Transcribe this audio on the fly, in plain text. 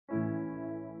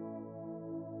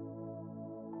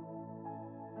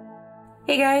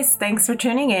Hey guys, thanks for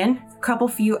tuning in. A couple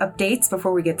few updates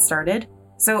before we get started.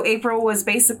 So April was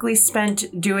basically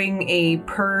spent doing a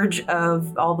purge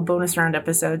of all the bonus round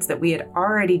episodes that we had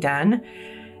already done,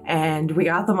 and we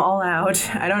got them all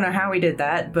out. I don't know how we did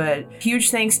that, but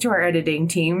huge thanks to our editing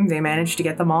team. They managed to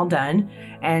get them all done.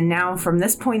 And now from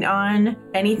this point on,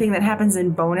 anything that happens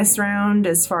in bonus round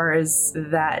as far as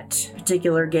that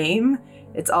particular game,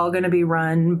 it's all going to be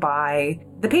run by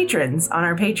the patrons on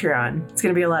our Patreon. It's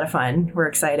going to be a lot of fun. We're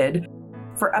excited.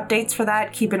 For updates for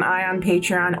that, keep an eye on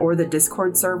Patreon or the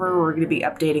Discord server. We're going to be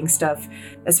updating stuff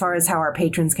as far as how our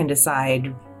patrons can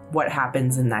decide what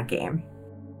happens in that game.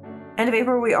 End of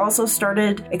April, we also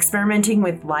started experimenting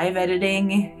with live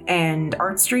editing and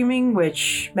art streaming,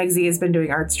 which Megzy has been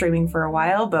doing art streaming for a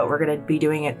while, but we're going to be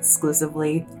doing it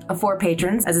exclusively for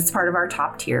patrons as it's part of our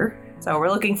top tier. So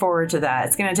we're looking forward to that.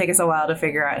 It's going to take us a while to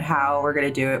figure out how we're going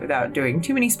to do it without doing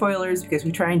too many spoilers, because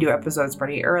we try and do episodes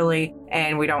pretty early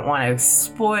and we don't want to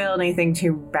spoil anything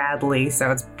too badly.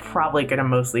 So it's probably going to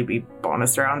mostly be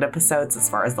bonus round episodes as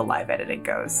far as the live editing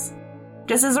goes.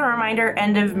 Just as a reminder,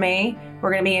 end of May,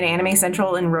 we're going to be in Anime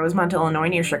Central in Rosemont, Illinois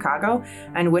near Chicago,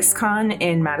 and WisCon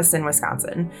in Madison,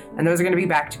 Wisconsin. And those are going to be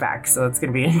back to back, so it's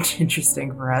going to be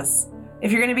interesting for us.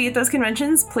 If you're going to be at those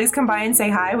conventions, please come by and say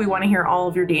hi. We want to hear all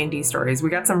of your D&D stories. We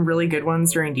got some really good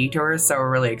ones during detours, so we're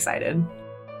really excited.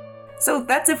 So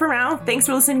that's it for now. Thanks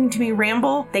for listening to me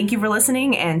ramble. Thank you for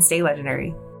listening, and stay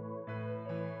legendary.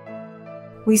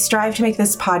 We strive to make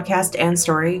this podcast and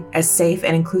story a safe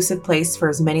and inclusive place for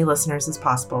as many listeners as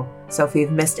possible. So if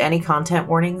you've missed any content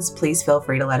warnings, please feel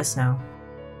free to let us know.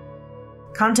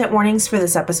 Content warnings for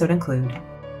this episode include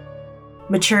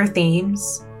mature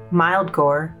themes, mild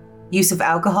gore, use of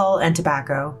alcohol and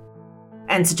tobacco,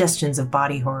 and suggestions of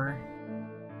body horror.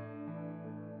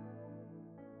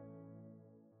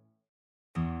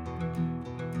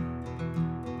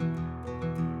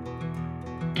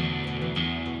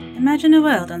 Imagine a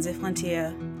world on the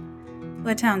frontier,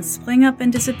 where towns spring up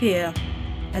and disappear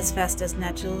as fast as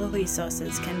natural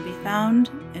resources can be found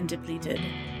and depleted,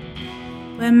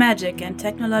 where magic and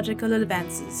technological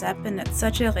advances happen at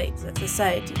such a rate that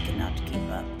society cannot keep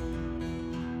up.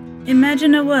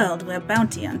 Imagine a world where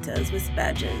bounty hunters with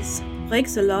badges break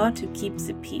the law to keep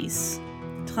the peace,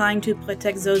 trying to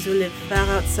protect those who live far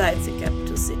outside the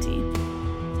capital city.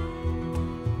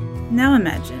 Now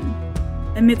imagine,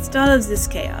 amidst all of this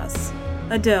chaos,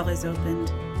 a door is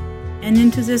opened, and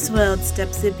into this world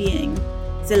steps a being,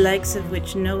 the likes of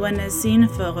which no one has seen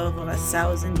for over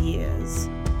 1,000 years.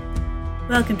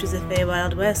 Welcome to the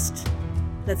Feywild West.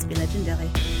 Let's be legendary.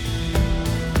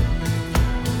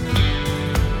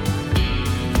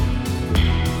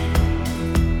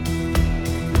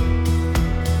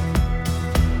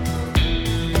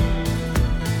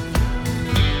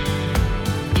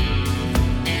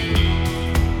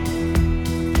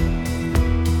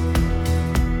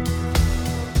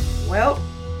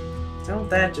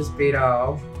 That just beat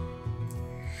all.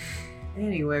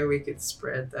 Anyway, we could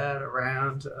spread that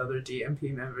around to other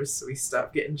DMP members so we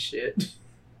stop getting shit.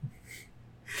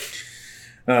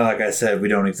 Like I said, we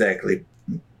don't exactly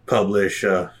publish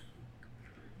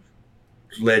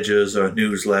ledgers or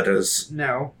newsletters.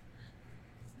 No.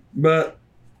 But...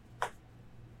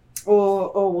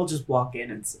 Or we'll just walk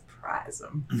in and surprise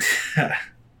them. I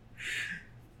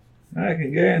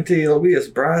can guarantee it'll be a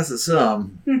surprise to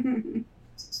some.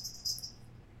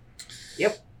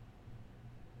 Yep.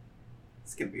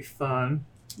 It's gonna be fun.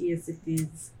 Yes, it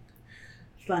is.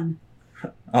 Fun.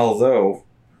 Although,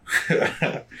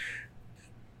 I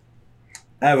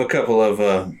have a couple of,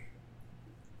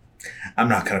 I'm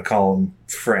not going to call them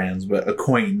friends, but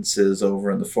acquaintances over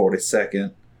in the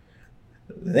 42nd.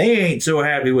 They ain't so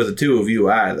happy with the two of you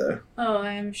either. Oh,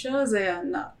 I am sure they are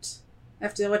not.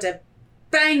 After what a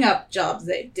bang-up job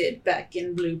they did back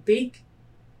in Blue Peak.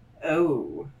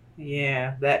 Oh,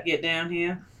 yeah. That get down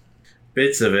here?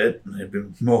 Bits of it.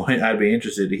 I'd be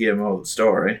interested to hear more of the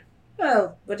story.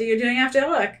 Well, what are you doing after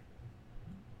work?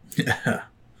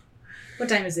 What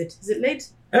time is it? Is it late?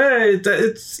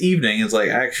 It's evening. It's like,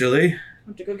 actually.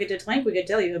 Want to go get a drink? We could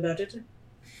tell you about it.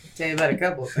 Tell you about a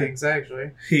couple of things,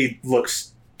 actually. He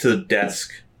looks to the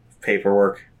desk.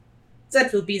 Paperwork.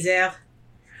 That will be there.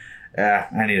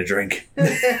 I need a drink.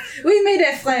 We made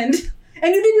a friend.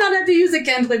 And you did not have to use a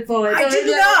cantrip for it. I did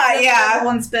not, yeah.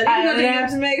 One spell. I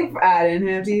didn't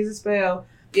have to use a spell.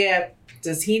 Yeah.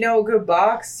 Does he know a good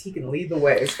box? He can lead the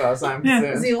way as far as I'm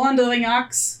concerned. The Wandering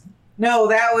Ox. No,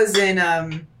 that was in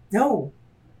No,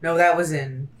 that was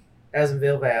in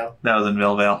Vilvale. That was in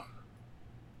Vilvale.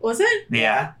 Was it?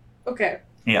 Yeah. Okay.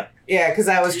 Yeah. Yeah, because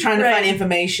I was trying to Right. find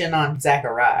information on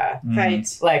Zachariah. Right.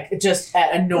 Like, just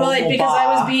at a normal Right, because bar.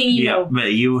 I was being Yeah, emo.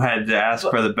 but you had to ask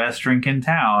for the best drink in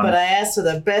town. But I asked for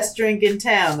the best drink in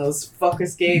town. Those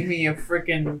fuckers gave me a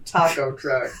freaking taco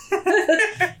truck.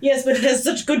 Yes, but it has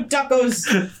such good tacos.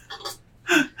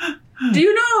 Do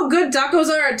you know how good tacos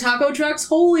are at taco trucks?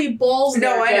 Holy balls! No,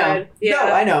 they're I know. good. Yeah.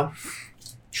 No, I know.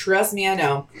 Trust me, I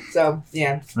know. So,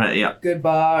 yeah, But yeah. good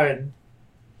bar and...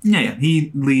 Yeah,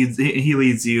 he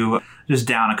leads you just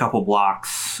down a couple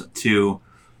blocks to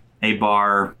a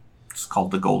bar. It's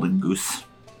called the Golden Goose.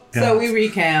 So we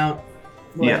recount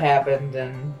what Yeah. happened,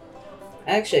 and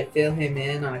actually I fill him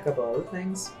in on a couple other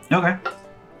things. Okay.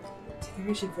 I think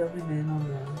I should fill him in on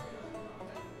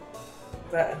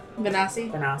the Benassi?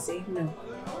 Benassi. No,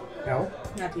 No?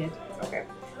 not yet. Okay.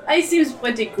 It seems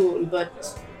pretty cool, but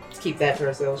Let's keep that to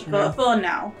ourselves for for, now. for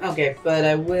now. Okay, but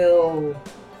I will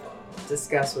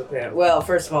discuss with him. Well,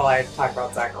 first of all, I talk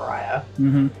about Zachariah.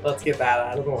 Mm-hmm. Let's get that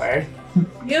out of the way.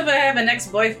 You ever have an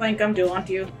ex-boyfriend come to haunt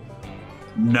you?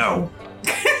 No.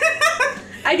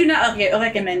 I do not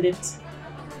recommend it.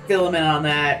 Fill him in on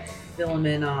that. Fill him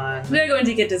in on... We're going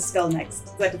to get to Skull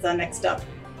next. That is our next stop.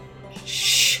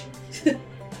 Shh!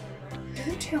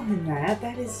 Don't tell him that.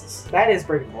 That is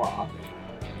breaking the law.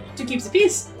 To keep the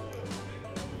peace.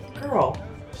 Girl.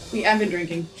 I've been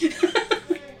drinking.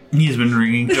 He's been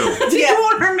drinking too. You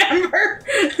won't remember.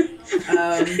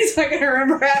 He's not gonna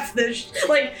remember half this.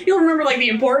 Like, he'll remember like the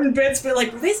important bits, but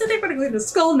like, they said they were gonna go to the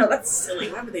skull. No, that's silly.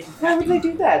 Why would they do Why that? would they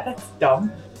do that? That's dumb.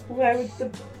 Why would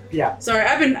the... Yeah. Sorry,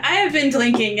 I have been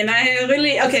drinking, and I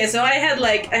really so I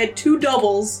had 2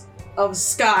 doubles of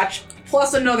scotch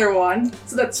plus another one,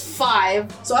 so that's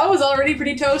 5. So I was already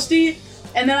pretty toasty,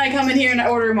 and then I come in here and I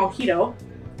order a mojito.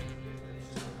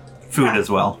 Food as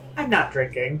well. I'm not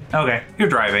drinking. Okay, you're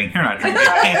driving. You're not drinking.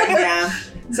 Yeah.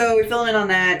 So we fill him in on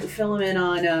that. We fill him in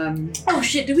on, Oh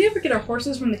shit! Did we ever get our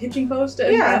horses from the hitching post?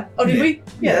 Yeah. Oh, did we?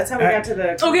 Yeah, that's how we got to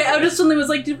the... Okay, I just suddenly was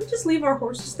like, did we just leave our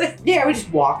horses there? Yeah, we just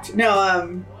walked.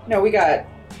 No, we got...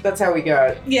 That's how we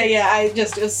got... Yeah. It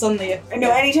was suddenly.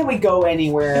 No, anytime we go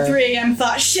anywhere... At 3 a.m.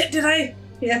 thought, shit, did I?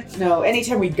 Yeah. No,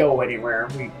 anytime we go anywhere,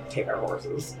 we take our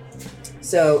horses.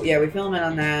 So, yeah, we fill him in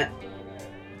on that.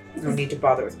 No need to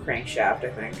bother with crankshaft, I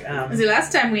think. The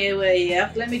last time we were here,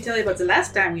 let me tell you about the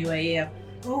last time we were here.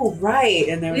 Oh, right.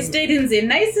 And there We was... stayed in the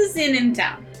nicest inn in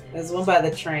town. There's one by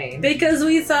the train. Because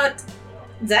we thought,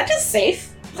 that is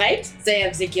safe, right? They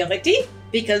have security,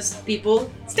 because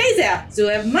people stay there, so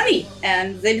have money,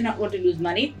 and they do not want to lose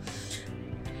money.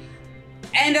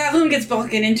 And our room gets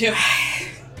broken into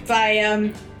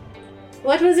by,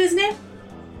 what was his name?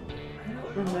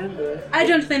 I don't remember. I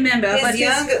don't remember, but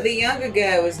The younger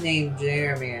guy was named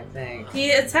Jeremy, I think.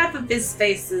 it's half of his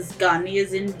face is gone. He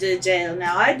is in the jail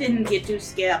now. I didn't get to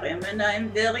scare him, and I'm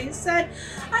very sad.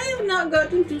 I have not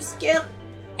gotten to scare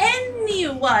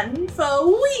anyone for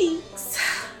weeks.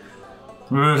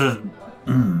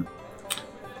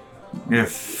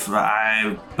 If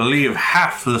I believe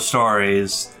half the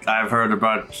stories I've heard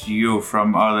about you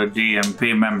from other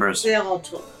DMP members, They're all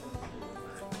true.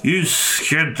 you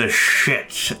scared the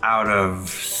shit out of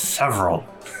several.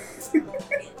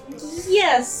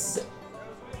 Yes.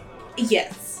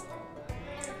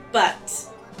 But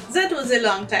that was a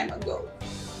long time ago.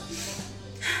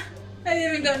 I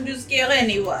haven't gotten to scare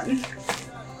anyone.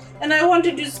 And I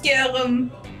wanted to scare,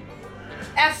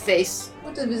 F-Face.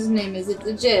 What of his name is it?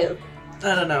 The jail.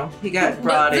 I don't know. He got But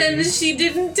brought then in. she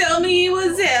didn't tell me he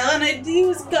was there, and he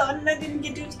was gone, and I didn't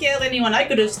get to scare anyone. I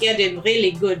could have scared him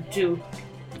really good, too.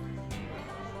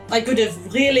 I could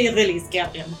have really, really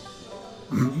scared him.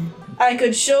 I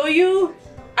could show you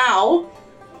how,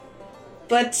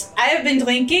 but I have been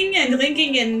drinking, and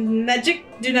drinking and magic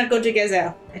do not go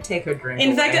together. I take her drink.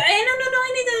 In fact, away. I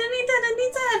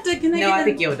need that. Can I No, get I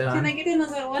think you're done. Can I get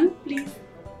another one, please?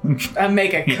 I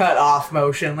make a cut off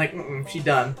motion, like, she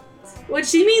done. What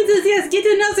she means is, yes, get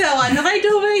another one right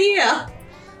over here.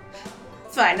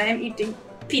 Fine, I am eating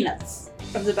peanuts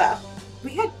from the bar.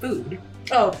 We had food.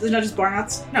 Oh, there's not just bar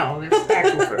nuts? No, there's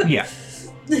actual food. Yeah.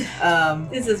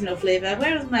 This has no flavor.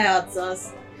 Where is my hot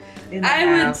sauce? In the I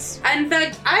would, house. in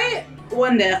fact, I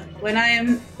wonder when I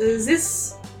am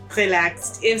this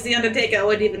relaxed if the Undertaker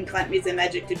would even grant me the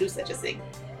magic to do such a thing.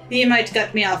 He might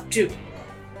cut me off too,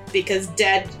 because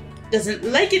Dad doesn't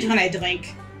like it when I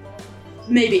drink.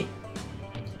 Maybe.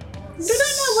 Do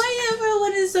not know why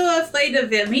everyone is so afraid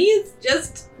of him. He's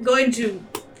just going to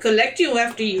collect you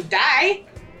after you die.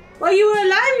 While you are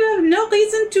alive, you have no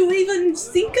reason to even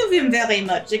think of him very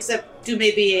much, except to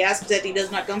maybe ask that he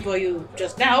does not come for you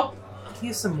just now.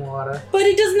 Here's some water. But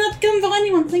he does not come for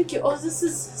anyone, thank you. Oh, this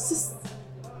is...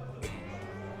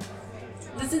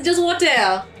 Is it just water?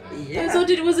 I thought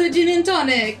it was a gin and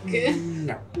tonic.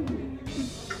 No.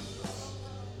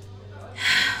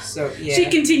 So yeah. She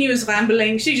continues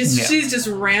rambling. She's just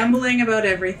rambling about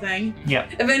everything. Yeah.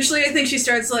 Eventually, I think she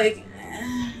starts like,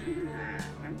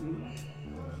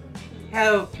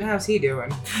 How's he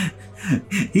doing?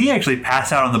 He actually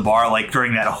passed out on the bar like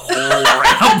during that whole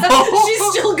ramble. she's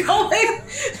still going.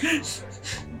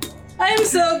 I'm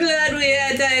so glad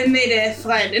I made a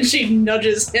friend, and she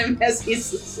nudges him as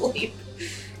he's asleep.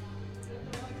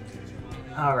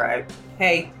 All right.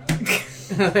 Hey.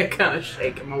 I kind of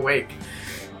shake him awake.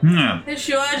 Yeah.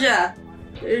 Georgia.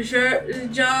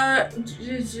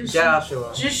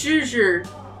 Joshua. Joshua.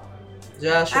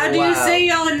 How do you say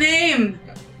your name?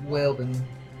 Wilbin.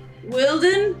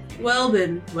 Wilden?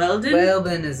 Welbin. Weldon?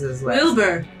 Wilbin is his last.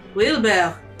 Wilbur.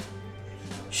 Wilbur.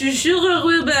 Sure,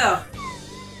 Wilbur.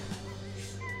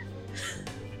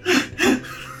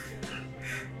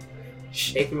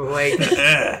 Shake him awake.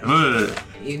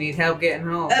 You need help getting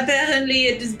home. Apparently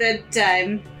it is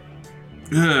bedtime.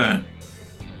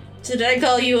 Should I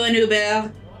call you an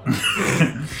Uber?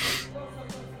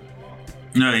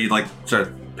 No, he like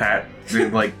starts he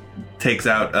like takes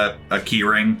out a key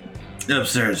ring.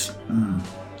 Upstairs.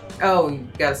 Oh, you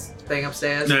got a thing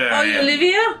upstairs? Oh, you live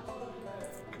here?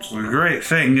 It's a great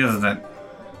thing, isn't it?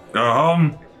 Go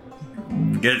home,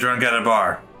 get drunk at a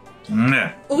bar.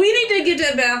 Yeah. We need to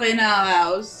get a bar in our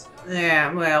house.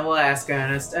 Yeah, well, we'll ask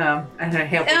Ernest. And I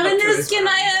help him up through Ernest, this can room.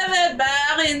 I have a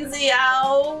bar in the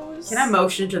house? Can I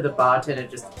motion to the bartender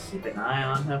just keep an eye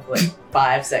on her for like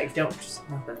 5 seconds? Don't just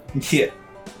nothing. Yeah.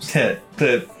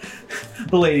 The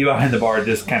lady behind the bar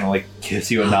just kind of like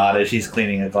gives you a nod as she's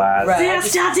cleaning a glass. Right. They're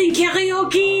starting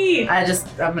karaoke! I'm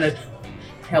gonna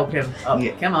help him up.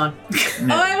 Yeah. Come on. Oh,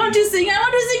 I want to sing! I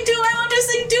want to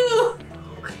sing too! Oh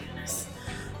my goodness.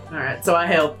 Alright, so I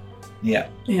help Yeah.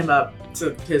 him up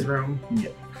to his room.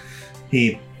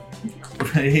 He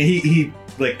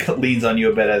like leans on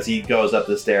you a bit as he goes up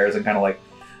the stairs and kind of like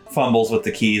fumbles with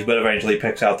the keys, but eventually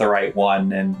picks out the right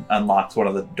one and unlocks one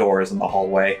of the doors in the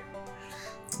hallway.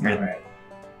 And Alright.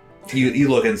 you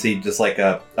look and see just like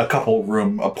a couple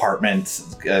room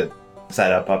apartments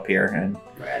set up here, and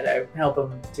Right, I help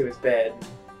him to his bed.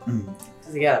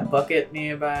 Does he got a bucket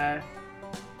nearby?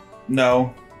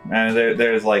 no, and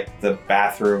there's like the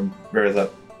bathroom. There's a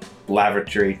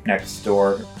lavatory next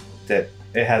door that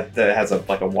has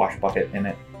a wash bucket in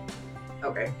it.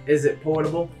 Okay. Is it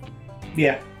portable?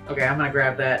 Yeah. Okay, I'm gonna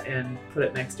grab that and put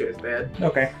it next to his bed.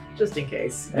 Okay. Just in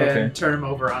case. Okay. And turn him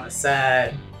over on his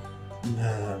side.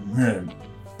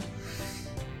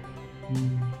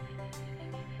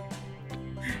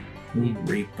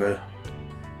 Reaper.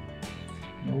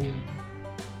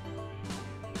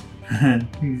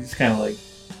 He just kind of like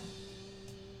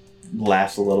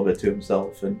laughs a little bit to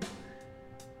himself, and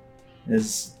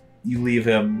as you leave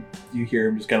him, you hear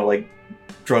him just kind of like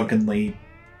drunkenly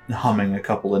humming a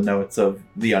couple of notes of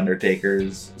The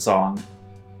Undertaker's song.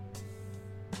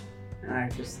 I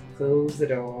just close the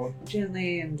door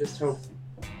gently and just hope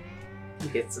he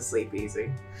gets to sleep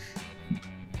easy.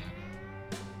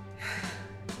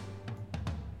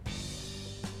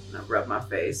 And I rub my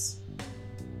face.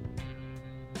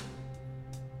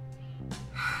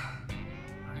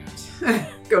 Alright.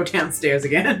 Go downstairs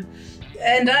again.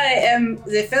 And I am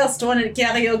the first one in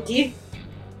karaoke.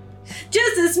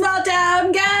 Just a small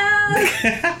town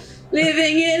girl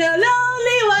living in a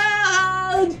lonely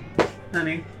world.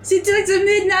 Honey, She took the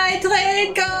midnight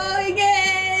train going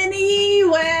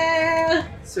anywhere.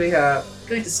 sweetheart.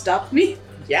 Going to stop me?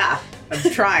 Yeah, I'm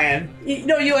trying.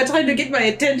 No, you are trying to get my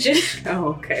attention. Oh,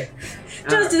 okay.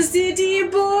 Just a city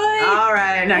boy.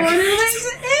 Alright, now.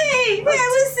 Hey, I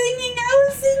was singing.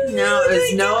 No, we were it's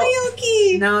doing no-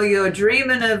 karaoke. No, you're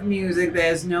dreaming of music.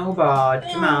 There's no bard.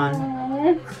 Come on.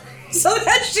 Aw. So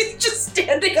that she's just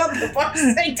standing on the bar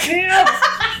saying,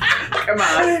 Come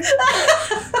on.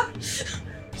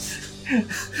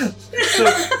 So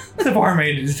the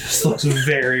barmaid just looks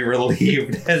very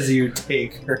relieved as you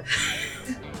take her.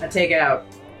 I take out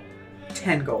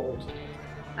 10 gold.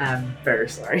 I'm very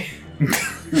sorry.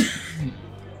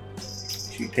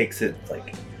 She takes it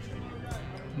like,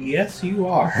 yes, you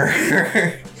are.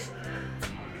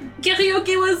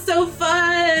 Karaoke was so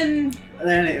fun.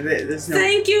 Then there's no.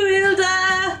 Thank you,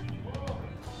 Hilda.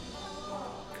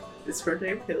 Is her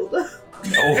name Hilda?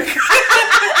 No.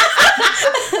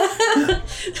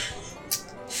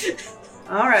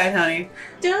 All right, honey.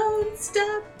 Don't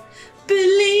stop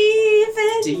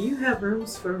believing. Do you have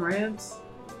rooms for rent?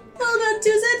 Hold on to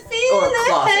that Or a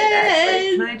closet, actually.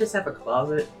 feeling. Can I just have a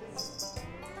closet?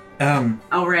 Um,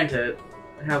 I'll rent it.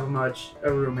 However much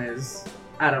a room is.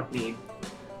 I don't need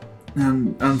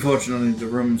Unfortunately, the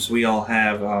rooms we all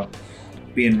have are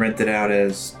being rented out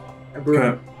as A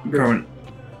broom. permanent.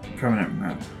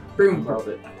 Broom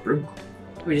closet. Broom.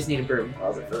 We just need a broom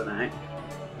closet for the night.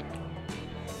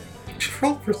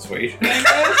 Roll persuasion.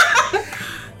 I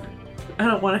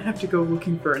don't want to have to go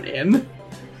looking for an inn.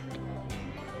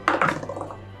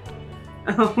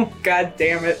 Oh, god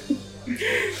damn it.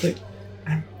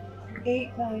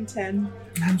 8, 9, 10.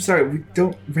 I'm sorry, we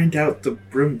don't rent out the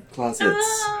broom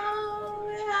closets.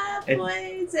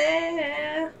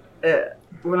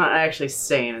 We're not actually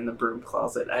staying in the broom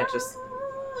closet. I just.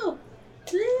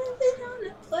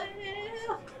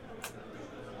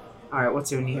 Alright,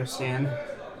 what's your nightstand?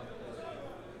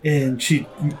 And she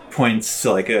points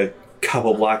to like a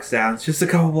couple blocks down. It's just a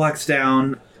couple blocks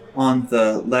down on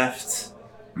the left.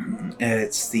 And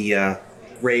it's the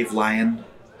Rave Lion.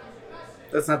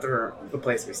 That's not the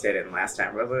place we stayed in last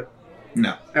time, was it?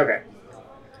 No. Okay.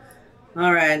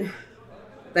 Alright.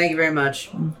 Thank you very much.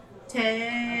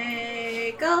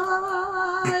 Take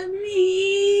on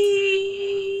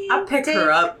me. I pick her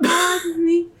up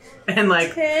and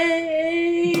like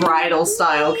bridal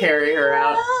style carry her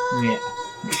out. Yeah.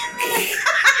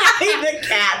 The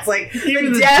cat's like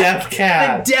Even the deaf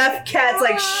cat. The deaf cat's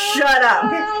like, shut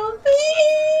up.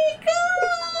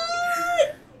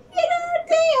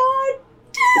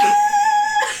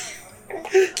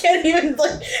 Can't even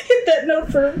like hit that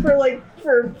note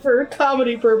for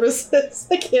comedy purposes.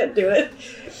 I can't do it.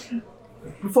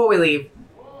 Before we leave,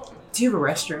 do you have a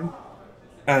restroom?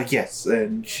 Yes,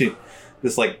 and she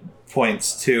just like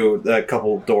points to a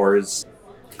couple doors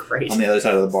Great. on the other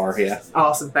side of the bar. Yeah.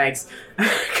 Awesome, thanks.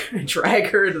 I drag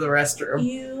her into the restroom.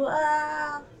 You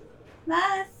are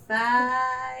my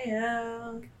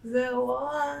fire, the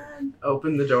one.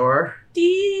 Open the door.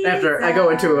 Desire. After I go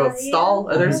into a stall.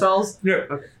 Are there stalls? Yeah.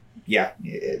 Okay. Yeah.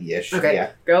 Yes. Okay.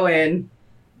 Yeah. Go in.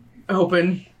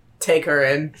 Open. Take her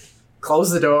in.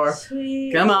 Close the door.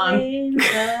 Sweet Come on. dreams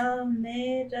are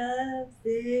made of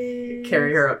this.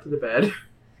 Carry her up to the bed.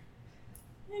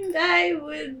 And I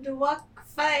would walk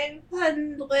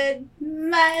 500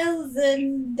 miles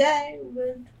and I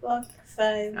would walk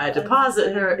 500. I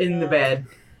deposit her in the bed.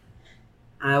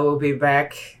 I will be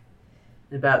back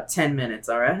in about 10 minutes,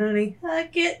 alright, honey? I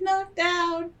get knocked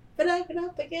down, but I get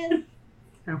up again.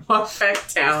 I walk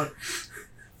back down.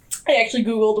 I actually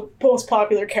Googled most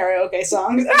popular karaoke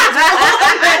songs.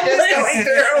 Just going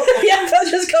through. Yeah, I'll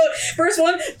just go. First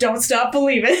one, Don't Stop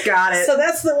Believing. Got it. So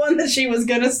that's the one that she was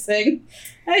gonna sing.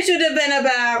 I should have been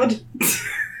about.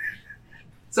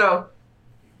 So,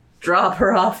 drop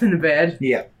her off in the bed.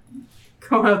 Yeah.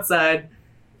 Go outside.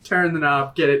 Turn the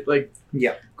knob. Get it, like,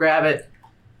 Yeah. grab it.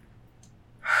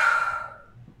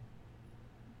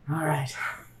 Alright.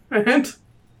 And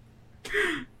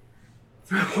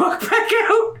I walk back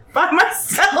out by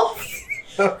myself.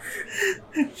 She's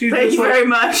Thank just you like, very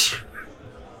much.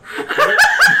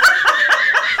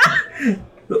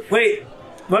 Wait.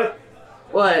 What?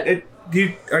 What?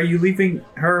 Are you leaving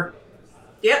her?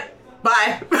 Yep.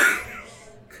 Bye.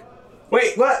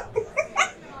 Wait. What?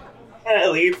 And I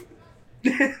leave.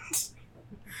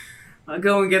 I'll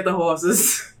go and get the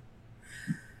horses.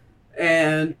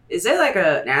 And is there like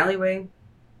an alleyway?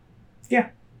 Yeah.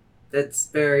 That's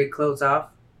very closed off?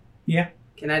 Yeah.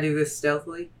 Can I do this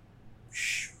stealthily?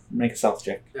 Shh. Make a stealth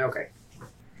check. Okay.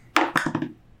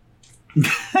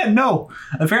 No,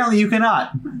 apparently you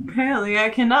cannot. Apparently I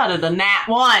cannot at a nat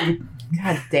 1.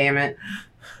 God damn it.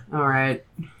 Alright.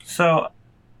 So,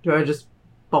 Do I just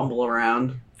bumble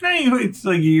around? it's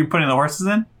like you're putting the horses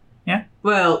in?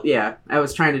 Well, yeah. I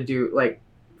was trying to do, like,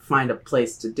 find a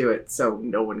place to do it so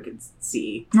no one could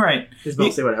see. Right. Is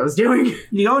mostly what I was doing.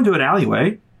 You go into an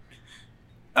alleyway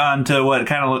onto what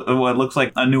what looks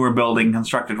like a newer building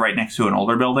constructed right next to an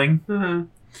older building. Uh-huh.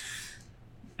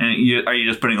 And are you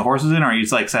just putting the horses in, or are you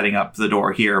just like setting up the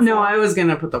door here? No, I was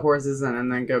gonna put the horses in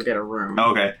and then go get a room.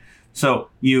 Okay. So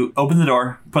you open the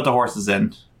door, put the horses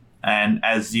in, and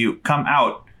as you come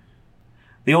out,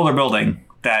 the older building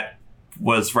that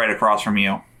was right across from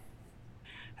you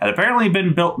had apparently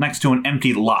been built next to an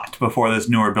empty lot before this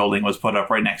newer building was put up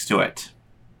right next to it.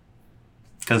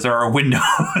 Because there are windows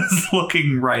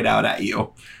looking right out at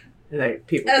you. Like,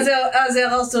 people. Are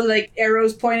there also like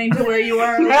arrows pointing to where you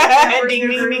are? Ding,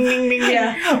 ding, ding, ding, ding.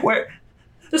 Yeah. Where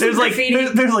There's there's some like graffiti.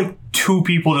 there's like two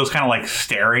people just kind of like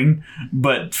staring,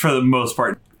 but for the most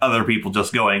part, other people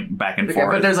just going back and Okay,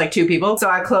 forth. but there's like 2 people. So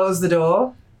I close the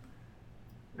door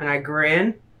and I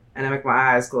grin and I make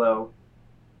my eyes glow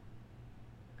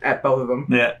at both of them.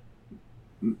 Yeah,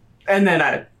 And then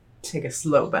I take a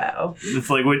slow bow. it's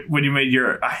like when you made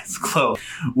your eyes glow,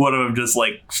 one of them just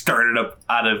like started up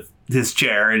out of his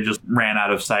chair and just ran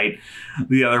out of sight.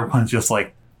 The other one's just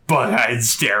like bug-eyed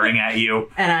staring at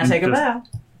you. And I take a bow.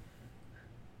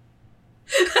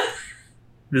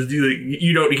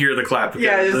 You don't hear the clap.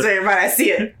 Yeah, just say it, but I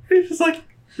see it. It's just like,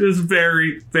 just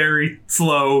very, very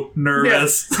slow,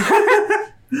 nervous.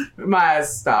 My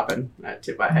eyes stopping. I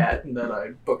tip my hat and then I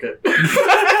book it.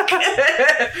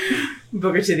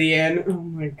 Book it to the end. Oh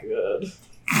my god.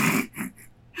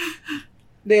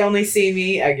 They only see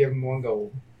me. I give them 1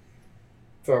 gold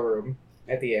for a room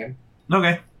at the end.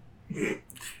 Okay.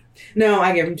 No,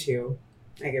 I give them 2.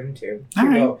 I give them 2. All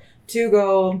right. Gold. 2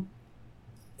 gold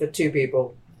for 2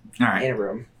 people All right. in a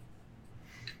room.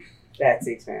 That's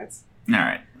the expense. All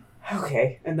right.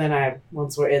 Okay, and then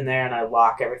once we're in there and I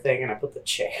lock everything and I put the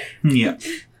chair. Yeah.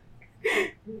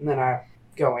 And then I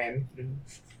go in and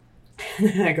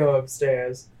then I go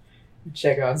upstairs and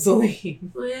check on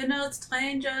Celine. We're not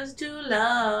strangers to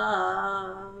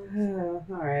love.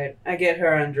 Alright. I get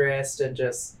her undressed and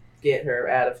just get her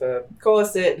out of her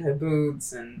corset and her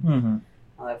boots and Mm-hmm.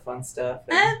 all that fun stuff.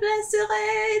 And And bless the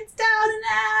rains down in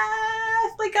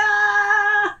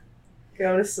Africa.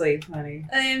 go to sleep, honey.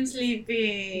 I am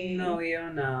sleeping. No,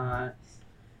 you're not.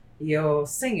 You're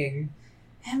singing.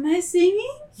 Am I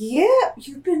singing? Yeah,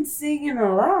 you've been singing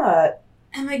a lot.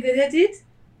 Am I good at it?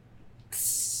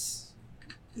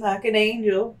 Like an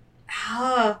angel.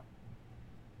 How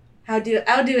do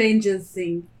angels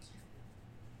sing?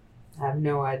 I have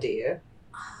no idea.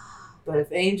 But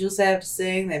if angels have to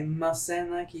sing, they must sing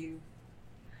like you.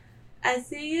 I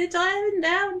see you driving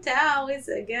downtown with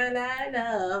a girl I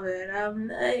love, and I'm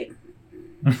like,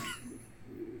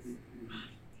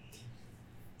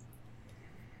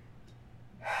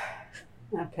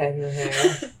 I pet her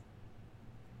hair.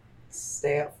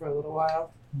 Stay up for a little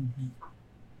while.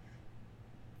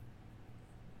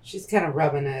 She's kind of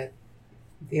rubbing at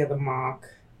the other mock.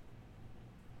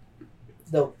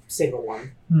 The single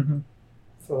one. Mm-hmm.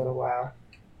 For a little while.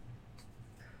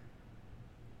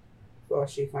 Before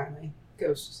she finally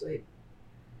goes to sleep.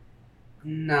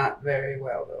 Not very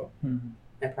well, though. Mm-hmm.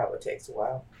 It probably takes a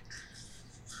while.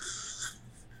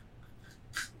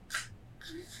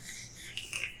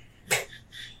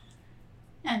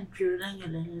 I'm drooling a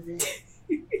little bit.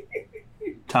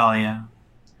 Talia,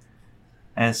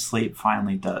 as sleep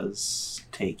finally does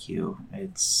take you,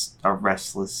 it's a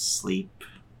restless sleep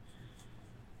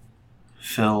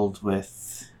filled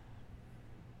with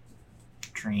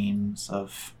dreams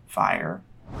of fire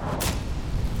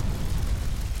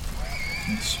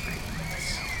and screams.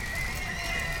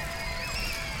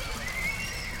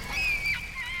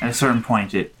 At a certain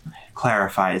point, it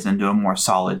clarifies into a more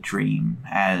solid dream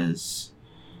as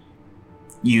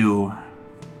you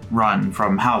run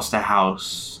from house to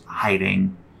house,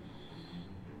 hiding,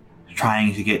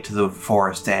 trying to get to the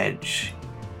forest edge.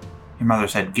 Your mother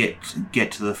said, get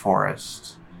to the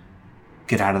forest.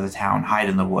 Get out of the town, hide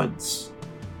in the woods.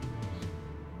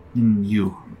 And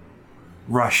you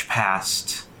rush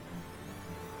past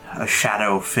a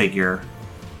shadow figure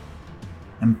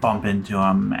and bump into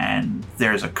him, and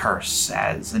there's a curse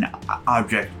as an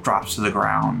object drops to the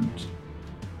ground.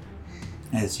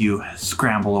 As you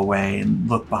scramble away and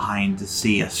look behind to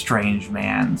see a strange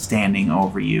man standing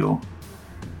over you,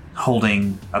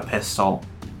 holding a pistol,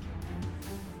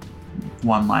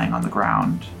 one lying on the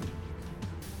ground.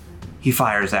 He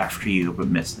fires after you but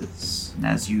misses, and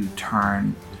as you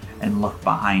turn and look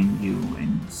behind you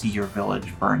and see your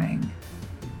village burning,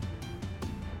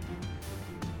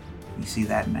 you see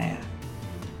that man.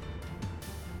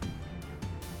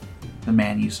 The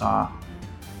man you saw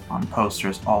on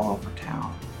posters all over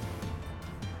town.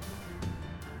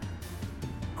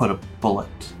 Put a bullet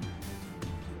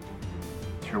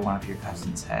through one of your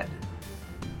cousin's head.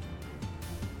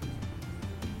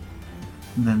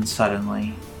 And then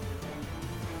suddenly,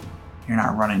 you're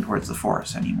not running towards the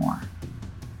forest anymore.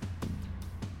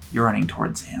 You're running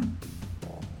towards him.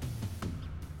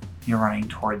 You're running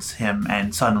towards him,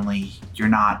 and suddenly, you're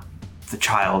not the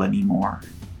child anymore.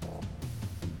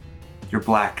 Your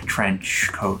black trench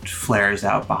coat flares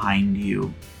out behind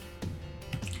you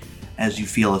as you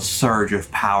feel a surge of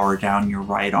power down your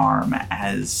right arm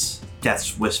as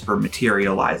Death's Whisper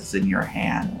materializes in your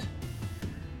hand.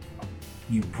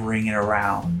 You bring it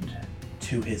around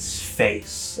to his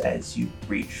face as you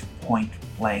reach point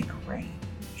blank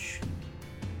range.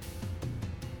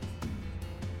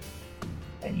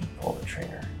 And you pull the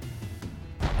trigger.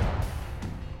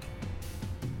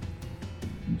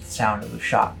 The sound of the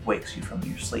shot wakes you from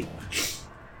your sleep.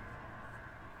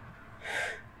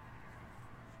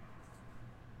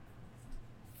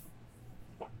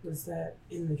 Was that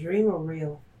in the dream or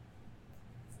real?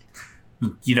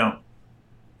 You don't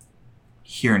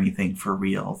hear anything for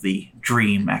real. The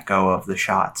dream echo of the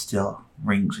shot still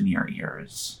rings in your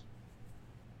ears.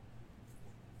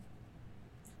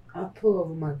 I pull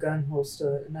over my gun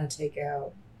holster and I take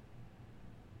out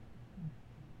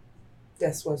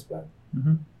Death's Whisper.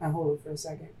 Mm-hmm. I hold it for a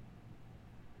second.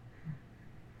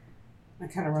 I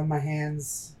kind of run my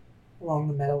hands along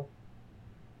the metal.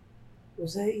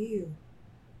 Was that you?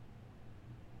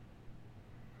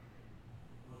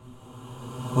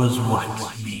 Was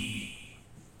what me?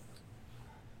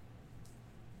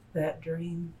 That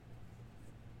dream?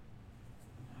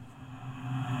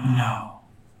 No.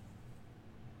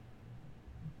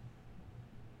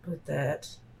 But that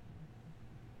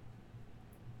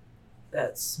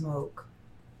smoke.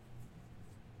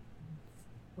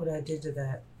 What I did to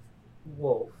that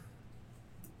wolf.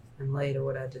 And later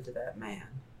what I did to that man.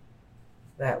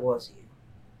 That was you.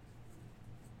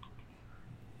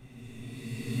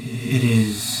 It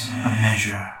is a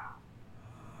measure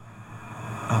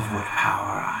of what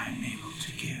power I am able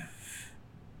to give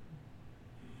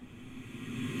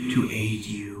to aid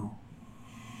you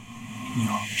in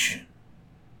your mission.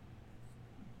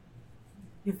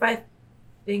 If I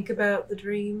think about the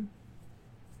dream,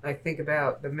 like think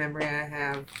about the memory I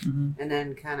have, Mm-hmm. and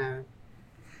then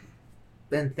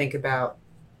then think about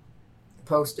the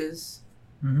posters,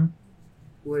 Mm-hmm.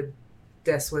 would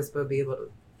Death's Whisper be able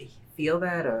to feel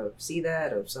that or see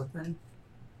that or something?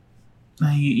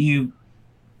 You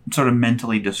sort of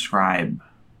mentally describe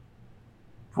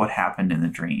what happened in the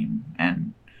dream,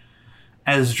 and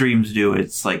as dreams do,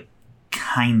 it's like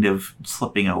kind of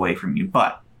slipping away from you,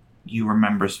 but you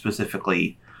remember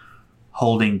specifically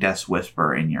holding Death's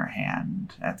Whisper in your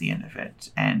hand at the end of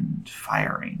it and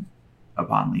firing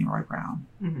upon Leroy Brown.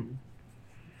 Mm-hmm.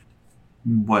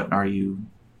 What are you?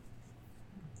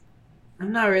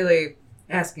 I'm not really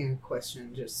asking a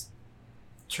question, just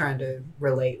trying to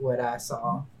relate what I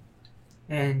saw.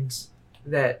 And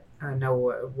that I know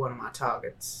what one of my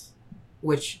targets.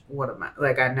 I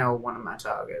know one of my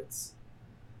targets.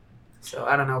 So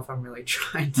I don't know if I'm really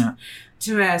trying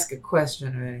to ask a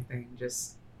question or anything,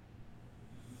 just...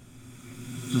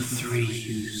 The three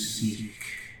you seek.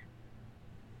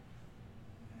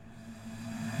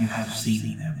 You have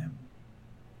seen them.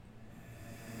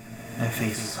 Their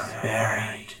faces are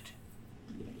buried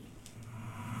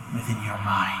within your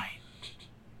mind.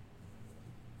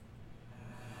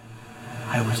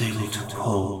 I was able to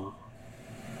pull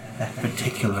that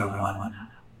particular one.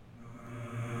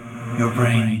 Your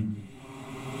brain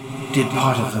did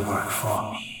part of the work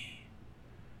for me.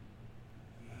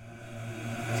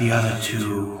 The other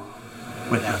two,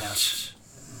 without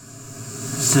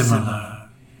similar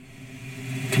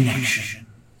connection,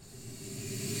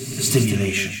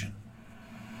 stimulation,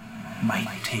 might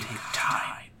take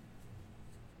time.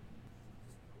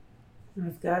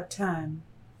 I've got time.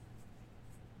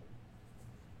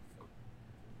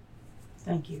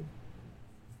 Thank you.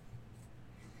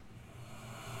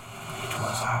 It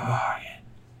was our bargain.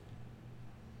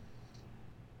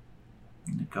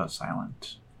 And it goes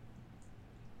silent.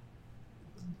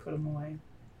 Put them away.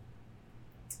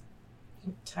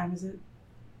 What time is it?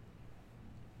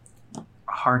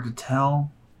 Hard to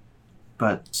tell,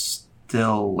 but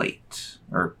still late.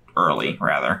 Or early,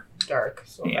 rather. Dark.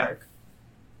 So Yeah. dark.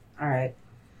 Alright.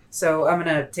 So I'm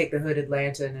gonna take the hooded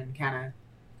lantern and kind of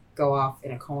go off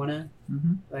in a corner.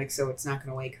 Mm-hmm. Like, so it's not going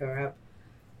to wake her up.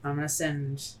 I'm going to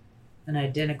send an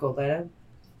identical letter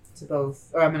to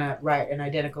both, or I'm going to write an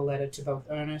identical letter to both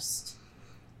Ernest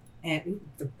and, ooh,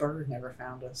 the bird never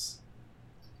found us.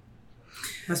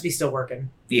 Must be still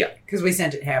working. Yeah. Because we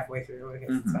sent it halfway through. I guess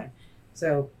it's Mhm. fine.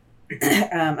 So,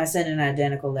 I sent an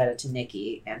identical letter to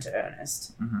Nikki and to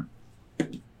Ernest. Mhm.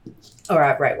 Or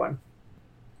I write one.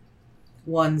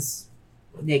 One's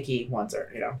Nikki, one's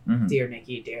Mhm. Dear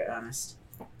Nikki, dear Ernest.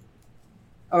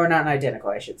 Or not an identical,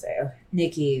 I should say.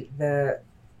 Nikki, the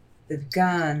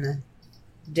gun,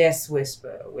 Death's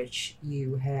Whisper, which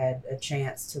you had a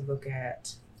chance to look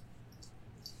at,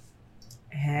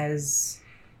 has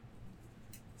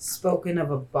spoken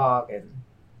of a bargain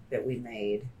that we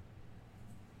made.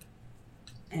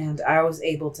 And I was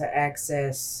able to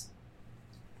access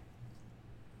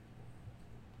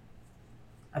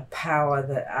a power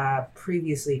that I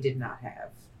previously did not have.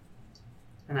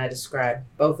 And I described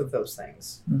both of those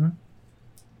things. Mhm.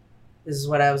 This is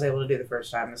what I was able to do the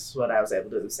first time. This is what I was able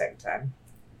to do the second time.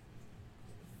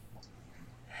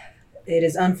 It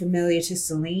is unfamiliar to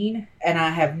Celine, and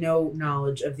I have no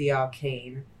knowledge of the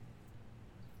arcane.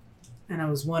 And I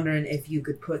was wondering if you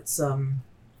could put some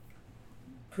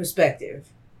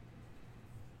perspective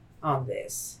on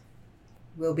this.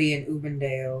 We'll be in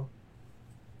Ubendale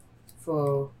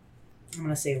for, I'm going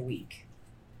to say, a week.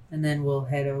 And then we'll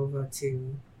head over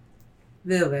to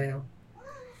Vilvale.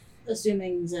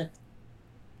 Assuming that.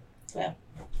 Well,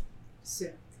 So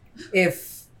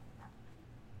if,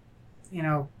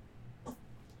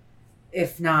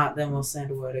 if not, then we'll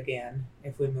send word again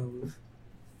if we move.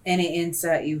 Any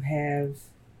insight you have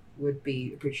would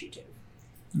be appreciative.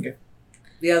 Okay.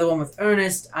 The other one with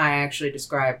Ernest, I actually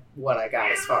described what I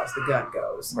got as far as the gun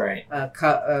goes. Right.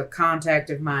 A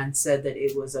contact of mine said that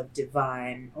it was of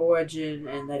divine origin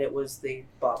and that it was the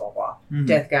blah, blah, blah. Mhm.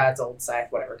 Death God's old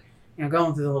scythe, whatever.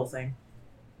 Going through the whole thing.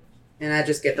 And I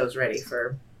just get those ready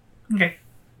for... Okay.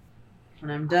 When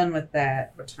I'm done with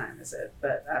that, what time is it?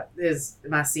 But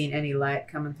am I seeing any light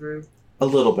coming through? A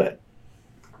little bit.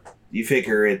 You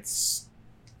figure it's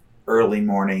early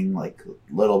morning, like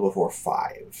little before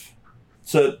 5.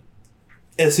 So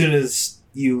as soon as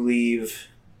you leave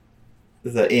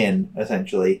the inn,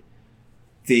 essentially,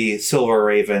 the silver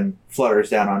raven flutters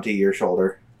down onto your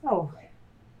shoulder, Oh,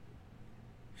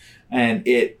 and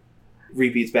it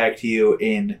repeats back to you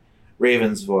in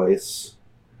Raven's voice.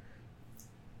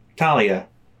 Talia,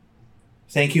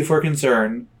 thank you for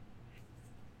concern.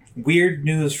 Weird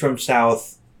news from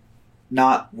South,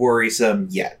 not worrisome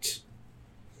yet.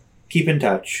 Keep in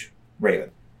touch,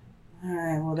 Raven.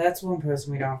 alright. Well, that's one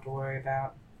person we don't have to worry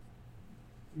about.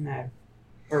 No.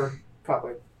 Or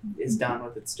probably is done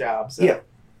with its job, so. Yeah.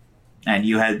 And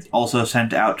you had also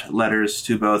sent out letters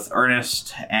to both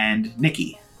Ernest and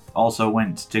Nikki. Also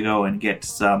went to go and get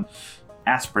some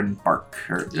aspirin bark.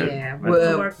 Yeah,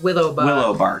 Willow bark. willow bark.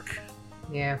 willow bark.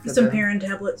 Yeah, for some the, parent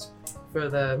tablets. for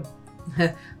the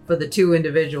for the 2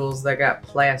 individuals that got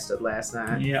plastered last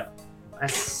night. Yeah.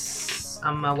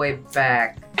 On my way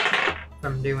back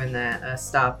from doing that, I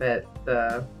stop at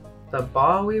the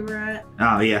bar we were at,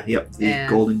 Oh, yeah, yep. The And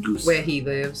golden goose. where he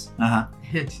lives. Uh-huh.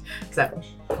 Is that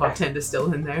bartender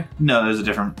still in there? No, there's a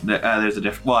different...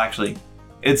 Well, actually,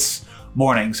 it's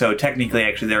morning, so technically,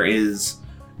 actually, there is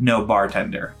no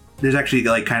bartender. There's actually,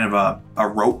 like, kind of a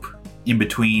rope in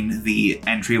between the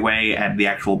entryway and the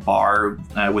actual bar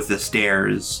with the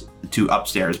stairs to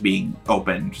upstairs being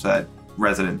opened so that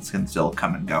residents can still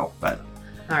come and go. But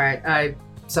All right,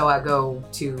 so I go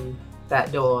to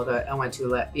that door that I went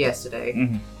to yesterday,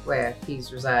 Mhm. where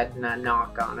he's residing, and I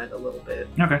knock on it a little bit.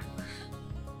 okay.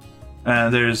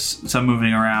 There's some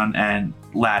moving around, and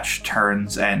latch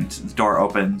turns, and the door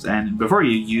opens, and before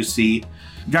you see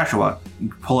Joshua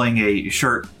pulling a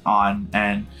shirt on,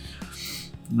 and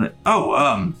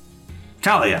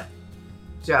Talia.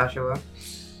 Joshua,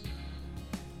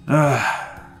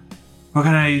 What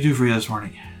can I do for you this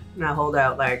morning? and I hold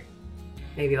out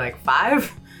maybe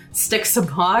 5 sticks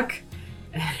of bark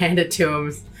and hand it to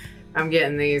him. I'm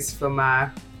getting these for my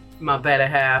better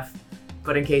half,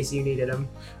 but in case you needed them.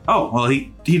 Oh, well,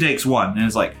 he takes one and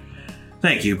is like,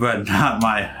 thank you, but not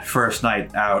my first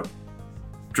night out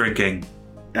drinking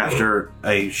after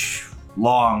a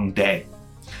long day.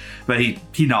 But he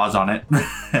nods on it.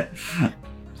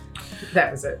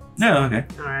 That was it. No, okay.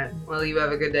 All right. Well, you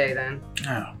have a good day then.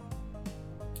 Oh.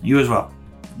 You as well.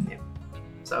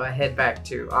 So I head back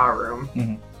to our room.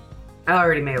 Mhm. I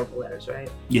already mailed the letters, right?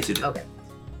 Yes, you did. Okay.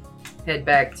 Head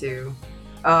back to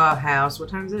our house. What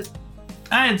time is it?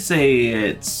 I'd say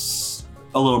it's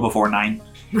a little before 9.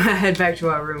 Head back to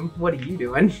our room. What are you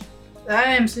doing? I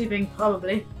am sleeping,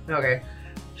 probably. Okay.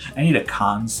 I need a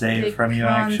con save from you,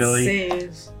 Con actually.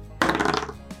 save.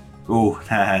 Ooh,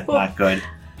 that's not good.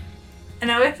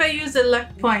 Now, if I use a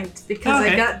luck point because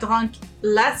Okay. I got drunk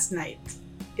last night,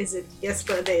 is it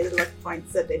yesterday's luck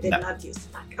points that I did No. not use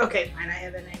luck? Okay, fine, I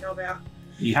have an hangover.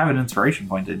 You have an inspiration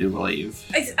point, I do believe.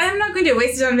 I'm not going to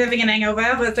waste it on having an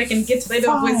hangover, but I can get rid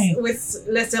of Fine. with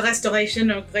lesser restoration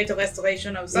or greater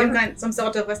restoration of some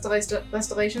sort of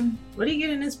restoration. What do you get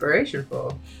an inspiration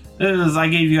for? I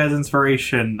gave you guys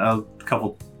inspiration a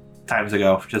couple times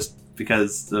ago, just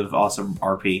because of awesome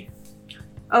RP.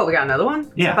 Oh, we got another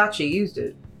one? Yeah. I thought she used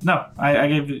it. No, I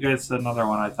gave you guys another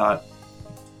one, I thought.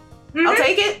 I'll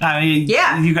take it. I mean,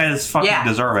 Yeah. you guys fucking Yeah.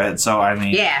 deserve it, so I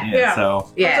mean, Yeah. so.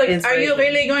 Yeah. I was like, are you inspiration.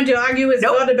 really going to argue with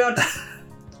Nope. God about...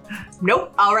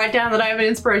 Nope. I'll write down that I have an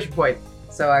inspiration point.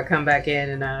 So I come back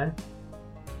in and,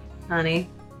 honey.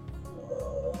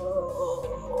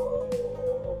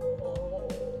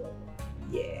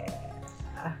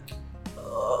 Yeah.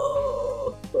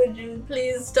 Oh, would you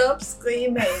please stop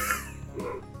screaming?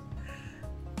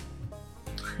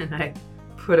 And I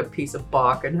put a piece of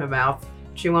bark in her mouth.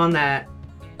 Chew on that.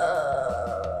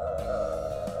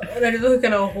 And I'm just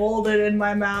gonna hold it in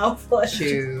my mouth.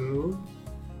 Chew.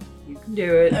 You can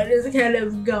do it. I just kind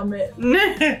of gum it.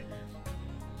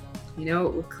 You know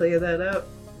what would clear that up?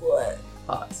 What?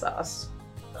 Hot sauce.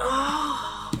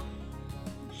 Oh,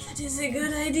 That is a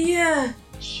good idea.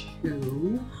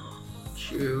 Chew.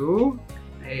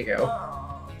 There you go.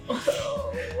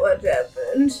 Oh, what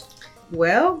happened?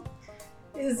 Well,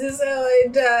 Is this how I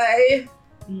die?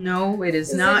 no, it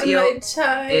is Is not it your. my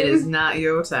time? It is not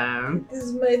your time. This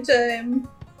is my time.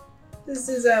 This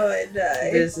is how I die.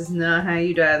 This is not how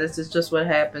you die. This is just what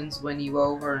happens when you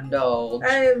overindulge.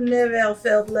 I have never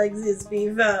felt like this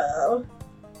before.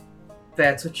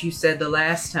 That's what you said the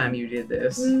last time you did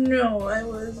this. No, I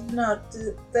was not.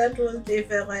 That was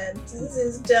different. This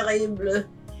is terrible.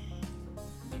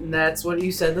 That's what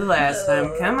you said the last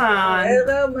time. Come on.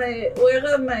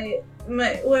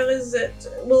 Where is it?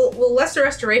 Will Lesser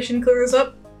Restoration clear us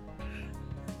up?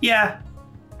 Yeah.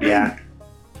 Yeah.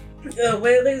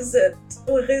 Where is it?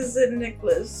 Where is the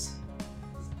necklace?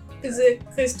 Is there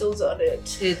crystals on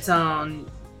it? It's on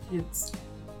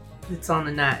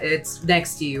the night. It's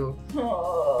next to you.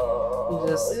 Oh,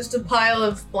 Just- just a pile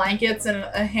of blankets and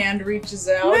a hand reaches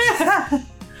out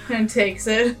and takes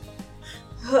it.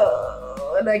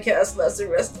 Oh, and I cast lesser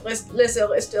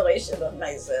restoration on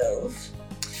myself.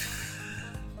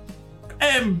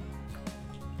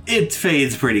 It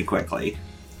fades pretty quickly.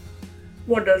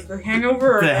 What does the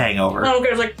hangover? Or The hangover. Oh, okay.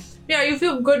 I was like, yeah, you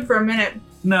feel good for a minute,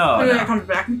 No, and then it no, comes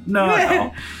back.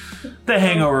 no. The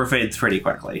hangover fades pretty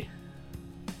quickly.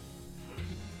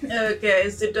 Okay, I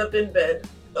sit up in bed.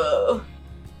 Oh.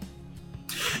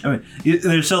 I mean,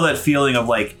 there's still that feeling of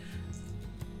like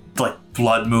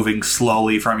blood moving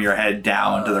slowly from your head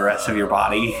down to the rest of your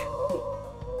body.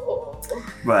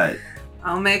 But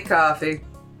I'll make coffee.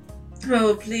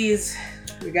 Oh, please.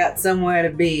 We got somewhere to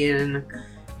be in an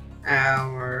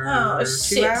hour. Oh, 2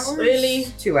 shit, hours? really?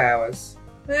 2 hours.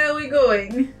 Where are we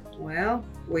going? Well,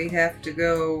 we have to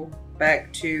go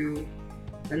back to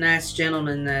the nice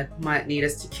gentleman that might need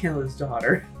us to kill his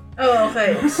daughter. Oh,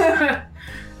 right.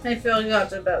 I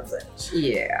forgot about that.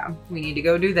 Yeah, we need to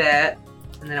go do that.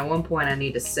 And then at one point I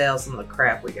need to sell some of the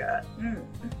crap we got.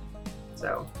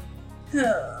 So,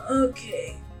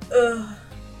 Okay. well,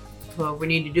 if we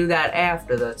need to do that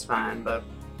after, that's fine, but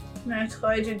I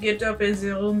try to get up as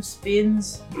the room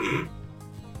spins.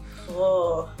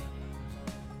 Oh.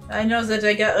 I know that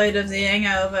I got rid of the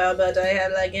hangover, but I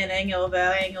have like an hangover.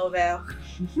 I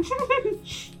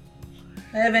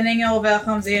have an hangover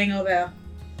from the hangover.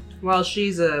 while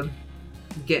she's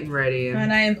getting ready and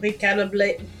And I am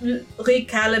recalibrating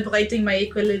my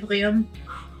equilibrium.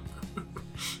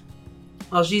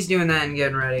 while she's doing that and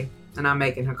getting ready, and I'm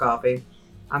making her coffee,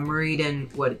 I'm reading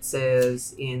what it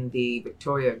says in the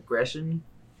Victoria Aggression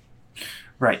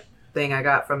right. thing I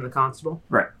got from the constable.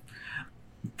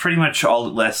 Pretty much all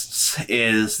it lists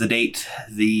is the date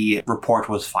the report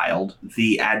was filed,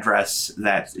 the address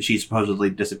that she supposedly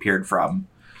disappeared from,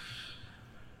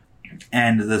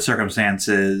 and the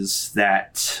circumstances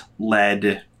that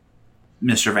led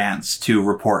Mr. Vance to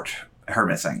report her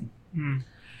missing.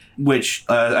 Which,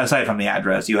 aside from the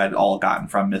address, you had all gotten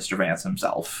from Mr. Vance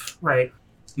himself. Right.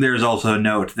 There's also a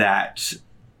note that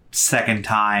second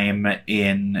time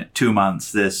in 2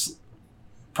 months, this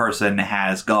person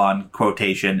has gone,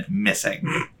 quotation,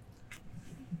 missing.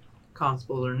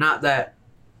 Constables are not that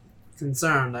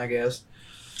concerned, I guess.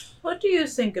 What do you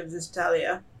think of this,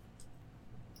 Talia?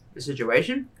 The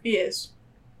situation? Yes.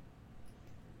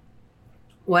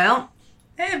 Well,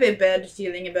 I have a bad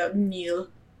feeling about Neil.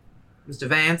 Mr.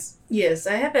 Vance, Yes,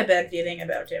 I have a bad feeling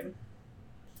about him.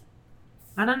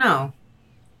 I don't know.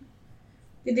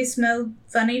 Did he smell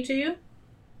funny to you?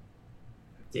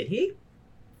 Did he?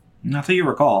 Not that you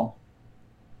recall.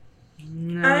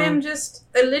 No. I am just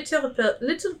a little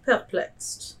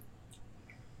perplexed.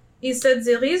 He said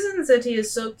the reason that he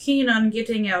is so keen on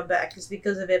getting her back is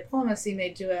because of a promise he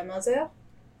made to her mother.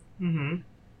 Mm-hmm.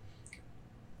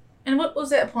 And what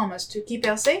was that promise? To keep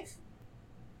her safe?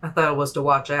 I thought it was to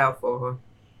watch out for her.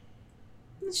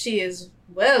 She is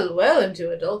well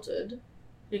into adulthood.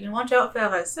 She can watch out for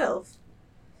herself.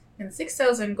 And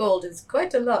 6,000 gold is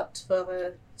quite a lot for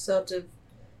a sort of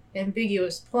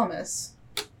ambiguous promise.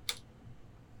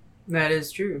 That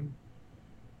is true.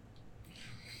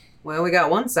 Well, we got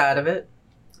one side of it.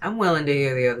 I'm willing to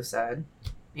hear the other side.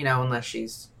 You know, unless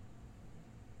she's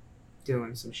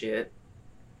doing some shit.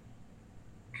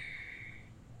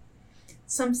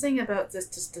 Something about this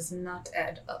just does not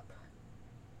add up.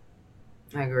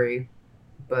 I agree.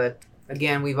 But,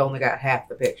 again, we've only got half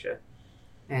the picture.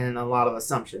 And a lot of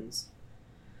assumptions.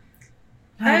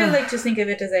 I like to think of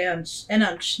it as an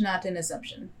hunch, not an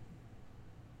assumption.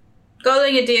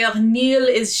 Calling it here, Neil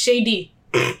is shady.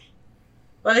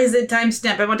 What is the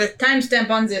timestamp? I want a timestamp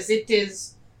on this. It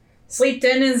is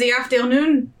 3:10 in the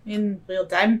afternoon in real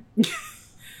time.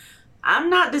 I'm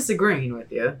not disagreeing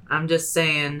with you. I'm just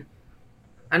saying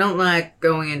I don't like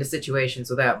going into situations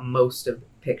without most of the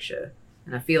picture.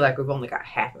 And I feel like we've only got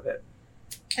half of it.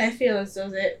 I feel as though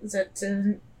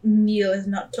that Neil has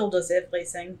not told us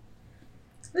everything.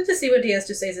 Let's just see what he has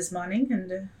to say this morning,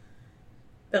 and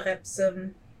perhaps,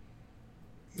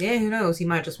 Yeah, who knows? He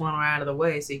might just want her out of the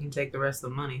way so he can take the rest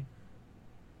of the money.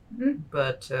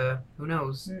 But, who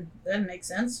knows? That makes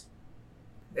sense.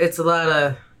 It's a lot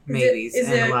of maybes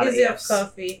and a lot of ifs.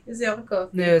 Coffee? Is there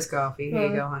coffee? There's coffee. Here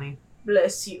you go, honey.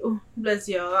 Bless you. Bless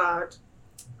your heart.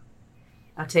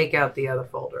 I'll take out the other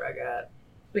folder I got.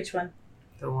 Which one?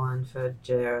 The one for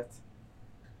Jareth.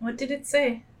 What did it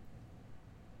say?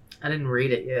 I didn't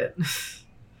read it yet.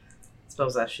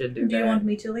 Suppose I should do that. Do you want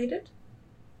me to read it?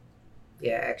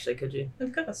 Yeah, actually, could you?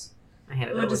 Of course. I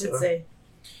handed What does it say?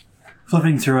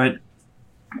 Flipping through it,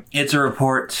 it's a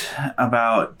report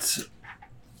about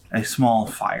a small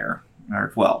fire.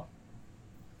 Or, well,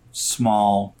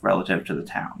 small relative to the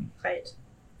town. Right.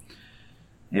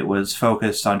 It was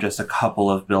focused on just a couple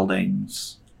of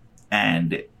buildings,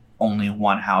 and only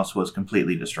one house was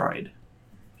completely destroyed.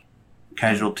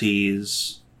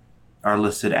 Casualties are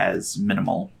listed as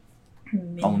minimal.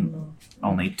 Minimal.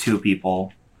 Only 2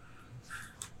 people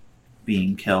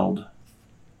being killed.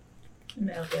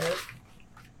 Okay.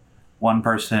 1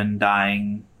 person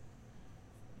dying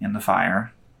in the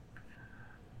fire.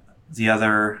 The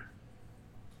other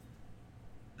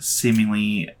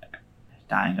seemingly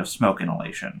dying of smoke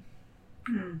inhalation.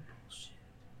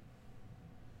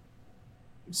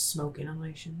 Smoke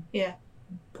inhalation? Yeah.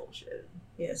 Bullshit.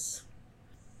 Yes.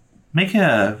 Make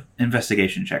a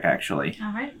investigation check, actually.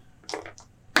 All right.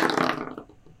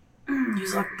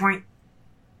 Use luck point.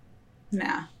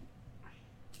 Nah.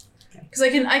 Because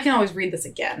I can always read this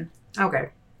again. Okay.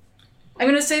 I'm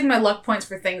gonna save my luck points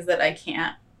for things that I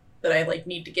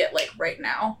need to get right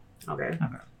now. Okay.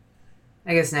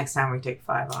 I guess next time we take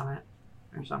 5 on it.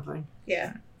 Or something.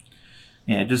 Yeah.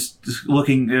 Yeah, just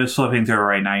flipping through it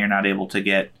right now, you're not able to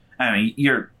get. I mean,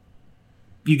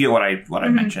 you get what I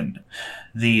mentioned.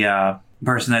 The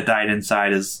person that died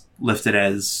inside is listed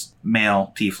as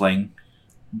male tiefling.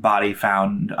 Body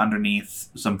found underneath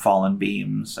some fallen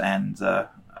beams, and the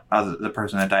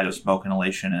person that died of smoke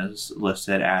inhalation is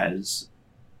listed as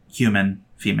human,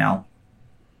 female.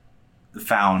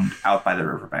 Found out by the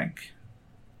riverbank.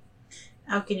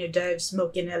 How can you die of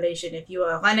smoke inhalation if you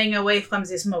are running away from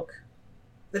the smoke?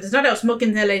 That is not how smoke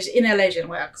inhalation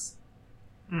works.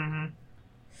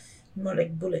 Mm-hmm. More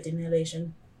like bullet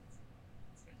inhalation.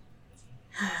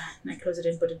 And I close it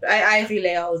and put it... I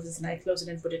relay all of this and I close it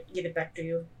and give it back to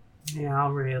you. Yeah,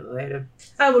 I'll read it later.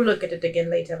 I will look at it again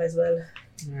later as well.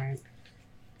 Alright.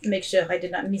 Make sure I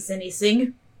did not miss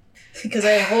anything. Because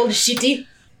I hold shitty.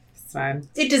 It's fine.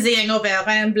 It is the hangover.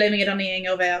 I am blaming it on the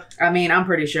hangover. I mean, I'm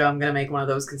pretty sure I'm gonna make one of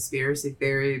those conspiracy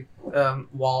theory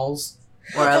walls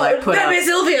where I put Pepe up...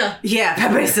 Sylvia! Yeah,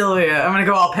 Pepe Sylvia. I'm gonna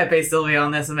go all Pepe Sylvia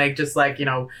on this and make just line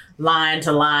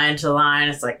to line to line.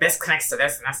 It's like this connects to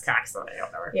this and this connects to that.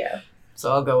 Whatever. Yeah.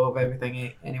 So I'll go over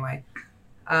everything anyway.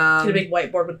 Get a big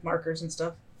whiteboard with markers and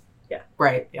stuff. Yeah.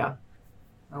 Right, yeah.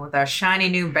 Well, with our shiny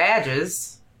new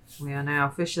badges, we are now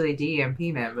officially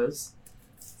DMP members.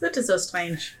 That is so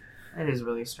strange. That is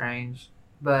really strange.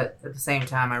 But at the same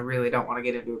time, I really don't want to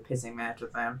get into a pissing match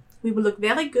with them. We will look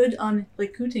very good on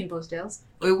recruiting posters.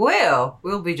 We will.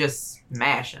 We'll be just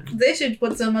smashing. They should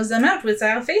put some of them out with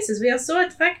our faces. We are so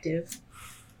attractive.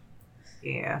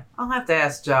 Yeah. I'll have to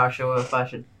ask Joshua if I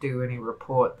should do any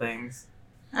report things.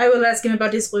 I will ask him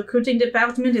about his recruiting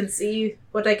department and see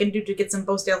what I can do to get some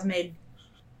posters made.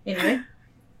 Anyway.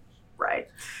 Right.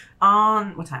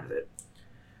 What time is it?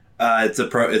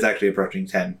 It's actually approaching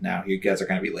 10 now. You guys are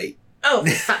going to be late. Oh,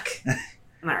 fuck.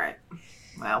 Alright.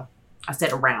 Well, I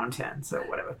said around 10, so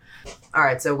whatever.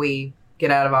 Alright, so we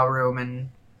get out of our room, and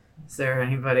is there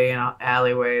anybody in an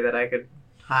alleyway that I could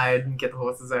hide and get the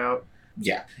horses out?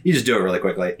 Yeah, you just do it really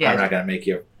quickly. Yeah. I'm not going to make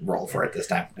you roll for it this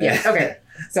time. Yeah, okay.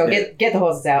 So get the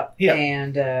horses out, Yeah.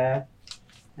 and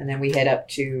then we head up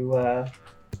to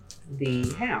the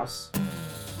house.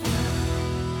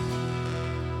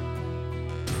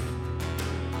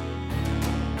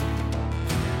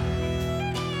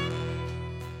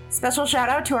 Special shout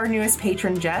out to our newest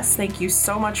patron, Jess. Thank you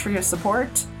so much for your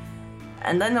support.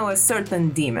 And then there was a certain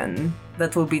demon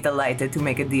that will be delighted to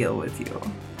make a deal with you.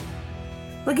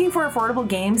 Looking for affordable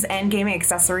games and gaming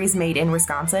accessories made in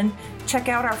Wisconsin? Check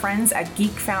out our friends at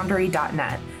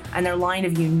geekfoundry.net and their line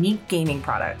of unique gaming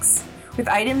products. With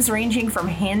items ranging from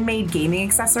handmade gaming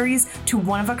accessories to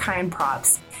one-of-a-kind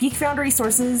props, Geek Foundry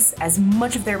sources as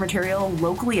much of their material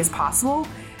locally as possible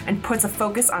and puts a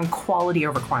focus on quality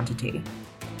over quantity.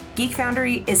 Geek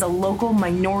Foundry is a local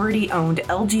minority-owned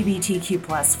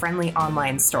LGBTQ+ friendly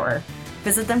online store.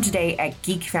 Visit them today at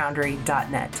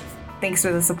geekfoundry.net. Thanks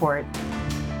for the support.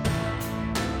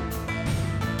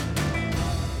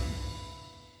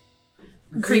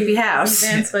 Creepy house.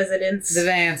 Vance residence. The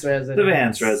Vance residence. The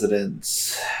Vance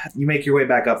residence. You make your way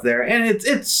back up there, and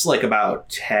it's like about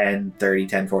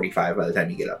 10:45 by the time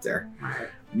you get up there. Alright.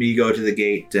 You go to the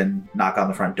gate and knock on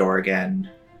the front door again,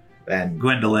 and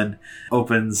Gwendolyn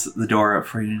opens the door up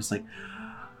for you and is like,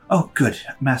 "Oh, good.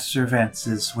 Master Vance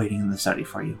is waiting in the study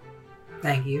for you."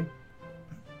 Thank you.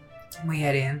 We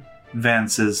head in.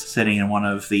 Vance is sitting in one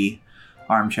of the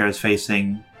armchairs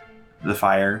facing the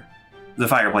fire. The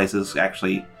fireplace is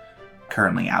actually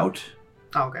currently out.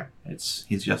 Oh, okay.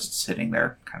 He's just sitting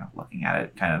there, kind of looking at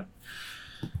it, kind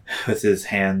of with his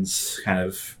hands kind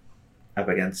of up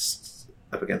against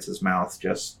his mouth,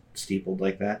 just steepled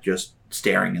like that, just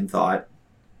staring in thought.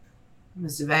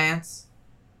 Mr. Vance.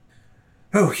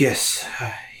 Oh yes,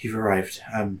 you've arrived.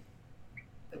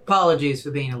 Apologies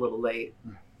for being a little late.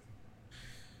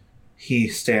 He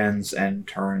stands and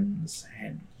turns,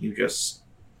 and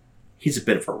he's a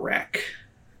bit of a wreck.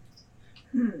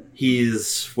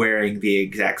 He's wearing the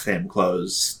exact same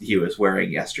clothes he was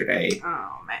wearing yesterday.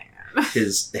 Oh, man.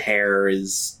 His hair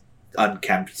is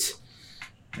unkempt,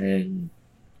 and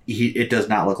it does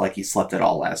not look like he slept at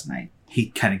all last night. He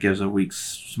kind of gives a weak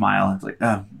smile and is like,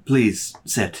 please,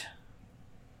 sit.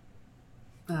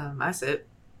 I sit.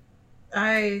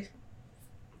 I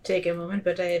take a moment,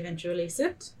 but I eventually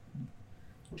sit.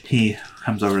 He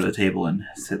comes over to the table and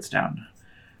sits down.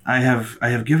 I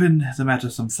have given the matter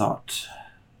some thought.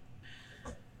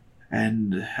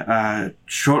 And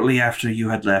shortly after you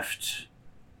had left,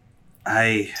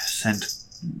 I sent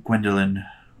Gwendolyn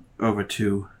over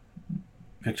to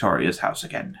Victoria's house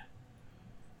again.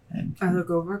 And I look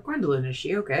over at Gwendolyn. Is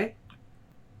she okay?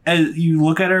 as you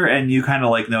look at her and you kind of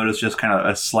like notice just kind of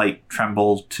a slight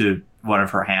tremble to one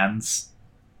of her hands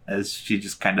as she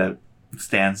just kind of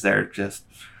stands there just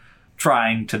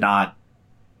trying to not.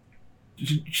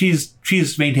 She's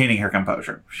maintaining her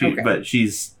composure. Okay. But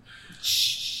she's.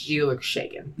 She looks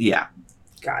shaken. Yeah.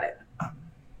 Got it.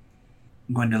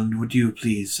 Gwendolyn, would you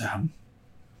please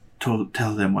tell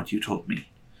them what you told me?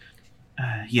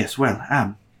 Yes, well,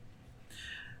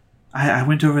 I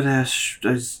went over there,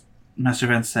 as Master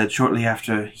Vance said, shortly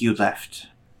after you left.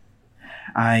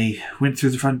 I went through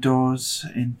the front doors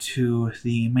into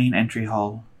the main entry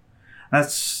hall.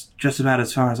 That's just about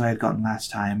as far as I had gotten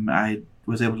last time. I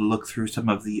was able to look through some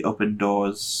of the open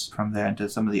doors from there into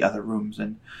some of the other rooms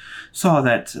and saw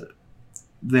that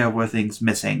there were things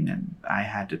missing, and I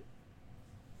had to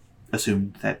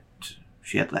assume that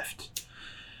she had left.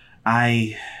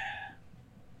 I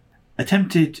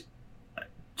attempted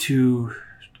to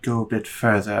go a bit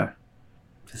further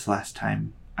this last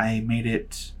time. I made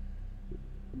it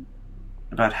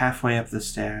about halfway up the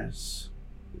stairs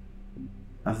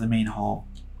of the main hall.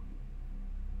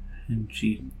 And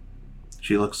she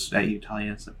looks at you,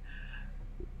 Talia, and says,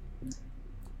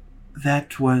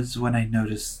 that was when I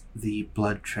noticed the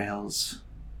blood trails.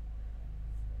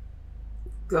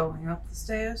 Going up the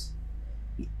stairs?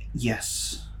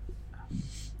 Yes.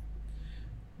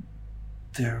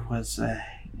 There was a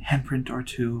handprint or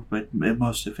two, but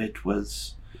most of it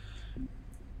was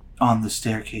on the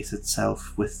staircase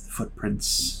itself with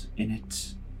footprints in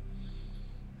it.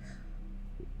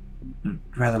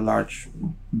 Rather large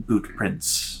boot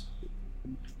prints.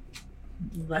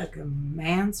 Like a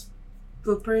man's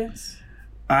footprints?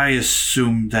 I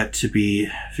assumed that to be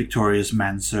Victoria's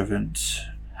manservant.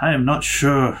 I am not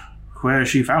sure where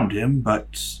she found him,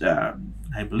 but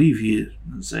I believe he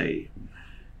is a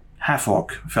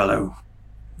half-orc fellow.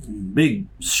 Big,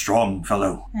 strong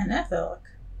fellow. An half-orc?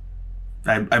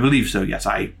 I believe so, yes.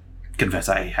 I confess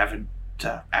I haven't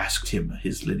asked him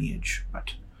his lineage,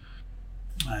 but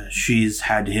she's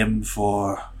had him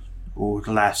for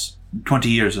the last 20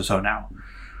 years or so now.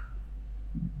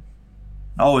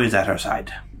 Always at her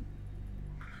side.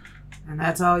 And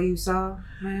that's all you saw,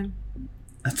 man?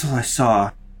 That's all I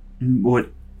saw.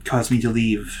 What caused me to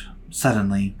leave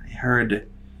suddenly, I heard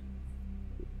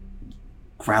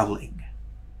growling.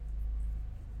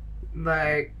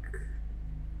 Like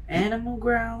animal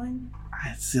growling?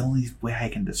 It's the only way I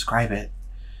can describe it.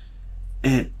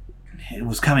 It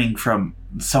was coming from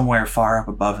somewhere far up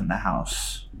above in the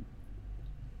house.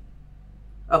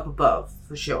 Up above,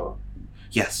 for sure.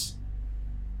 Yes.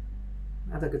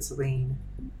 I look at Celine.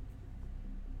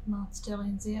 Not still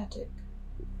in the attic.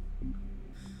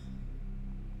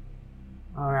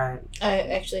 Alright. I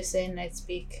actually say in Night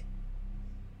Speak.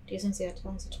 Do you think they are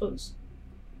telling the truth?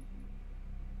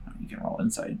 You can roll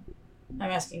insight.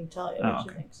 I'm asking Talia Oh, what she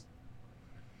okay. thinks.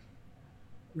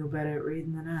 You're better at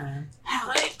reading than I am.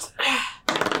 Alright.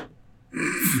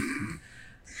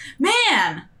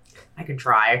 Man! I can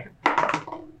try.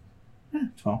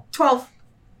 12. 12.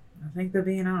 I think they're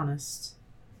being honest.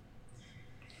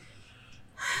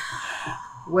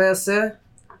 Well, sir,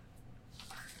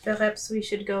 Perhaps we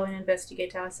should go and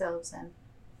investigate ourselves then.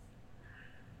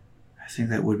 I think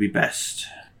that would be best.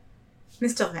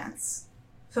 Mr. Vance,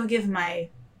 forgive my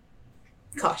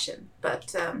caution,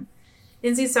 but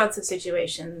in these sorts of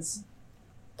situations,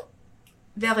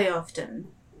 very often,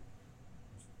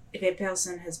 if a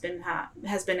person has been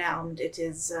armed, it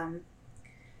is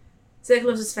their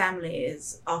closest family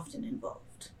is often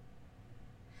involved.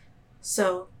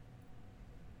 So,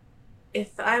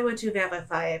 if I were to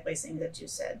verify everything that you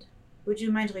said, would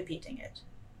you mind repeating it?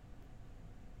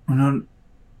 No,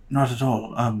 not at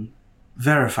all.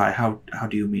 Verify. How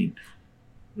do you mean?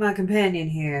 my companion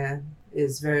here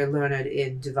is very learned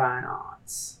in divine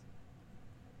arts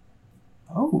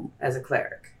Oh, as a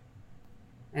cleric.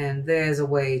 And there's a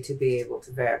way to be able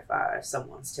to verify if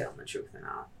someone's telling the truth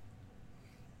or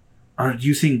not. do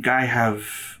you think I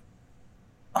have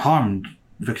harmed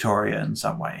Victoria in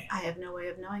some way? I have no way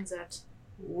of knowing that.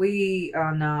 We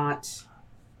are not.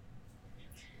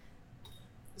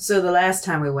 So the last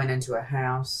time we went into a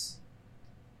house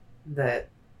that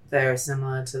very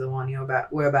similar to the one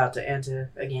we're about to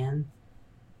enter again,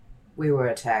 we were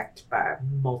attacked by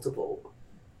multiple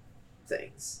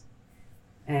things.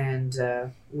 And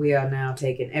we are now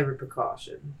taking every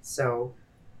precaution. So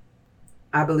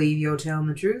I believe you're telling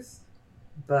the truth,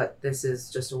 but this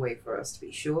is just a way for us to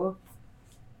be sure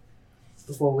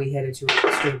before we head into an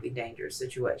extremely dangerous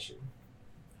situation.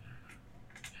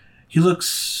 He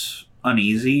looks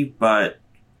uneasy, but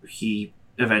he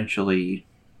eventually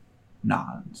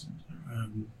nods.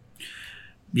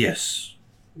 Yes.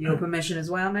 Your permission as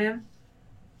well, ma'am?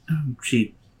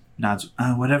 She nods.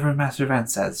 Whatever Master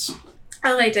Vance says.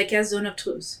 Alright, I cast Zone of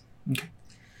Truth.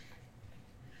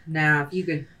 Now, if you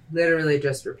could literally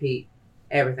just repeat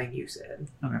everything you said.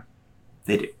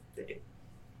 They do. They do.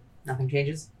 Nothing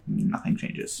changes? Nothing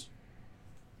changes.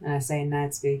 And I say in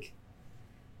night speak.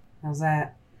 How's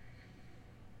that?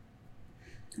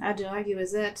 Hard to argue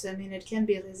with that. I mean, it can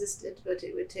be resisted, but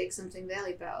it would take something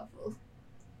very powerful.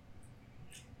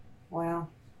 Well,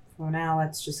 for now,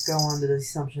 let's just go on to the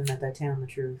assumption that they're telling the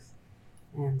truth.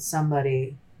 And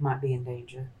somebody might be in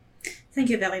danger. Thank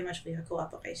you very much for your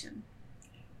cooperation.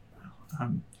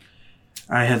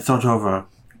 I had thought over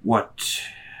what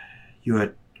you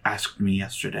had asked me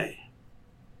yesterday.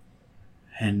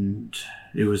 And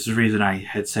it was the reason I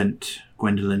had sent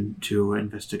Gwendolyn to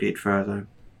investigate further.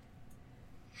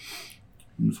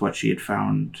 With what she had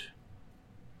found.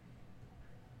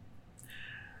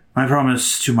 My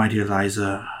promise to my dear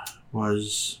Liza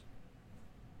was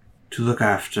to look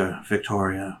after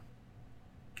Victoria,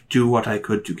 do what I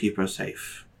could to keep her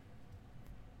safe.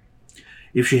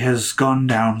 If she has gone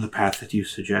down the path that you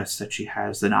suggest that she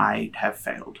has, then I have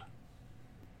failed.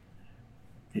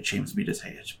 It shames me to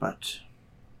say it, but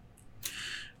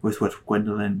with what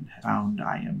Gwendolyn found,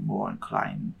 I am more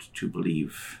inclined to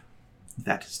believe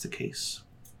that is the case.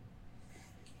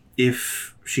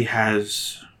 If she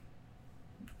has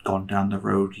gone down the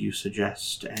road you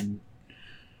suggest and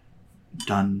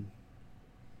done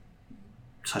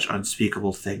such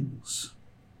unspeakable things,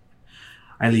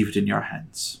 I leave it in your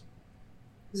hands.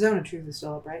 Zone of Truth is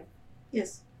still up, right?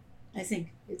 Yes, I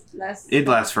think it lasts. It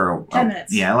lasts for 10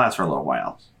 minutes. Yeah, it lasts for a little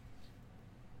while.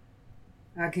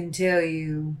 I can tell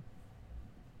you,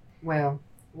 well,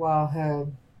 while her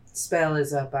spell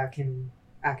is up, I can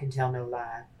tell no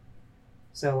lie.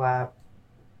 So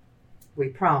we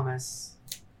promise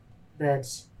that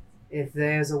if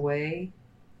there's a way,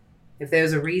 if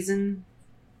there's a reason,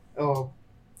 or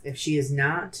if she is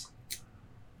not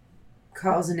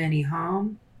causing any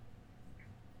harm,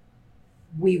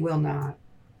 we will not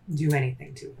do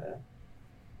anything to her.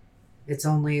 It's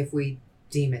only if we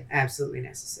deem it absolutely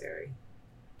necessary.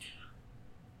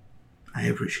 I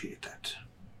appreciate that.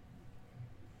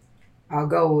 Our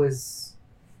goal is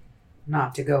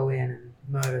not to go in and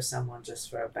murder someone just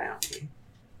for a bounty.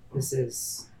 This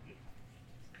is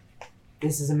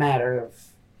a matter of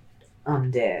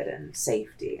undead and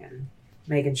safety and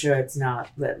making sure it's not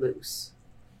let loose.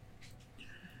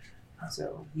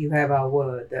 So you have our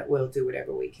word that we'll do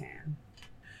whatever we can.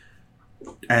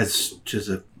 As to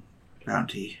the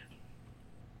bounty,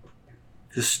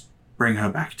 just bring her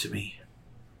back to me.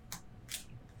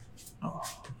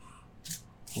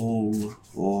 Whole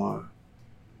or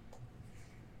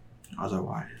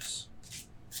otherwise.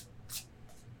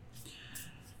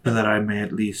 So that I may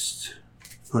at least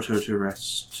put her to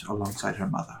rest alongside her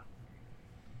mother.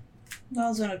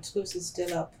 Well, Zone of Truce is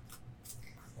still up.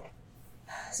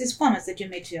 This promise that you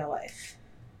made to your wife,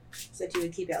 that you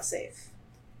would keep her safe.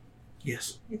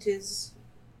 Yes. It is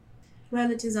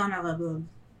honorable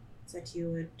that you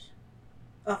would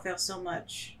offer so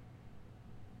much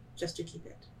just to keep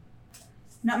it.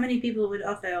 Not many people would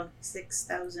offer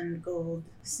 6,000 gold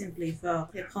simply for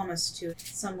a promise to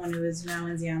someone who is now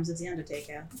in the arms of the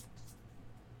Undertaker.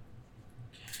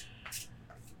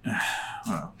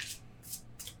 Well,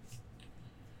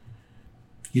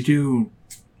 you do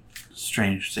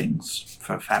strange things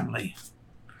for family,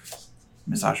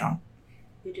 Miss Argent.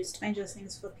 You do stranger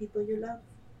things for people you love.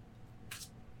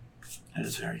 That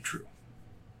is very true.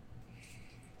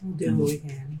 We'll do what we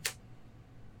can.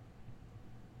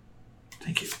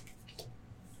 Thank you.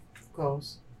 Of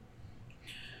course.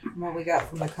 What we got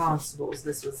from the constables,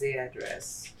 this was the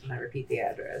address. And I repeat the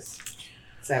address.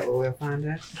 Is that where we'll find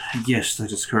her? Yes,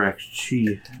 that is correct.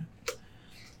 She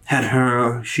had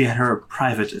her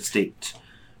private estate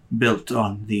built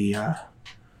on the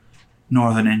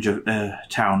northern edge of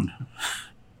town.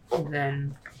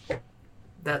 Then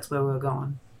that's where we're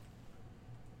going.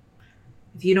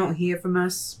 If you don't hear from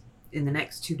us in the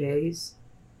next 2 days,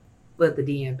 let the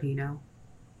DMP know.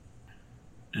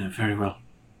 Very well.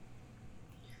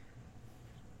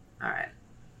 Alright.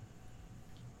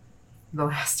 The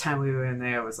last time we were in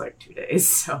there was like 2 days,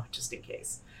 so just in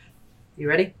case. You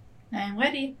ready? I am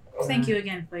ready. Thank you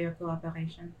again for your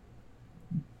cooperation.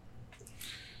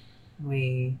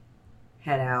 We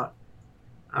head out.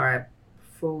 Alright,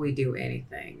 before we do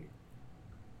anything,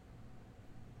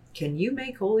 can you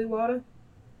make holy water?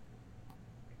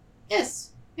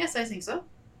 Yes. Yes, I think so.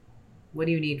 What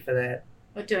do you need for that?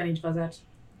 What do I need for that?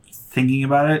 Thinking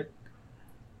about it,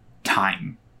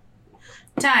 time.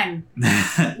 Time.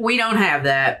 We don't have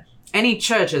that. Any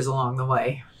churches along the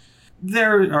way?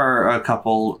 There are a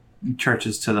couple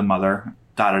churches to the mother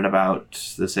dotted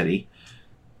about the city.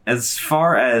 As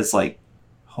far as like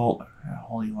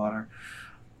holy water,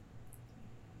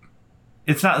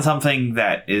 it's not something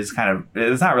that is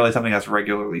it's not really something that's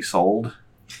regularly sold.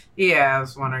 Yeah, I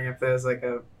was wondering if there's like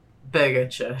a bigger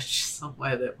church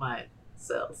somewhere that might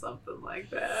sell something like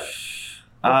that.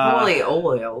 Holy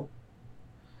oil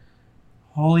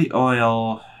Holy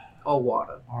oil or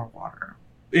water. or water.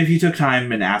 If you took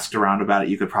time and asked around about it,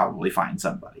 you could probably find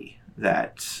somebody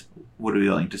that would be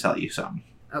willing to sell you some.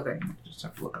 Okay. Just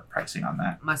have to look up pricing on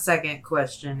that. My second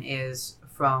question is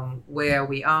from where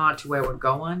we are to where we're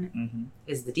going. Mm-hmm.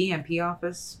 Is the DMP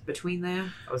office between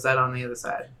there? Or is that on the other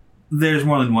side? There's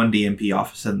more than one DMP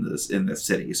office in this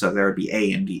city, so there would be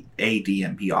a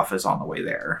DMP office on the way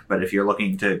there. But if you're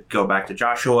looking to go back to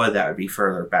Joshua, that would be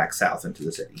further back south into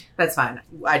the city. That's fine.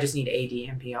 I just need a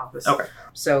DMP office. Okay.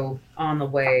 So on the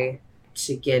way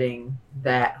to getting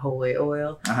that holy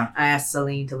oil, Uh-huh. I asked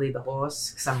Celine to lead the horse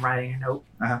because I'm writing a note.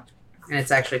 Uh-huh. And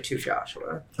it's actually to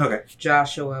Joshua. Okay.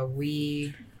 Joshua,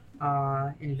 we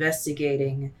are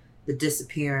investigating the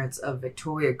disappearance of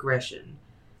Victoria Gresham.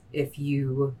 If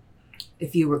you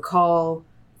recall,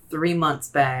 3 months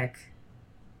back,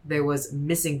 there was a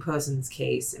missing persons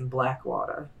case in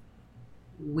Blackwater.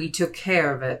 We took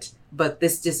care of it, but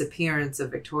this disappearance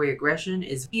of Victoria Gresham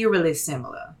is eerily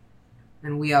similar,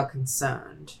 and we are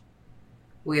concerned.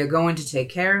 We are going to take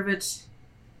care of it,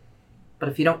 but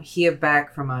if you don't hear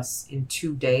back from us in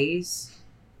 2 days,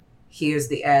 here's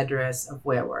the address of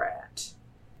where we're at.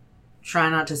 Try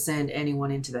not to send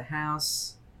anyone into the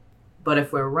house, but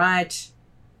if we're right,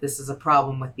 this is a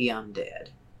problem with the undead,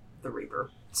 the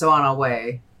Reaper. So on our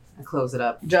way, I close it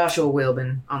up. Joshua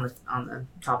Wilbin on the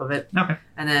top of it. Okay.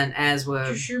 And then as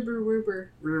we're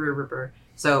Reaper.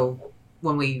 So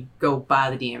when we go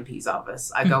by the DMP's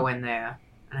office, I go in there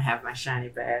and I have my shiny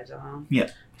badge on.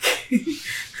 Yeah.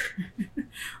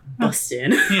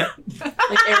 Bustin'. Yeah. Like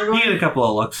You get a everyone. couple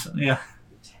of looks. Yeah.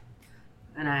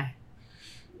 And I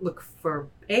look for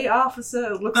a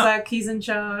officer. It looks Oh. like he's in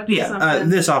charge. or Yeah. something.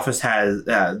 This office has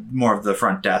more of the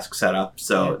front desk set up,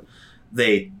 so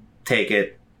they take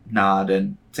it, nod,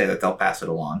 and say that they'll pass it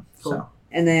along. Cool.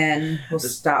 And then we'll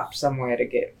stop somewhere to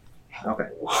get. Okay.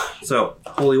 So,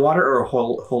 holy water or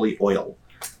holy oil?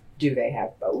 Do they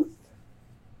have both?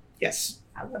 Yes.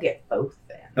 I will get both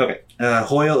then. Okay.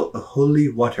 Holy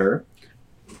water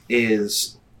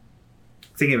is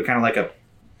thinking of it kind of like a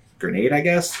grenade, I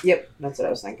guess. Yep, that's what I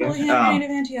was thinking. Holy Um, Hand of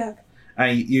Antioch.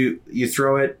 You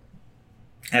throw it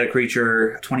at a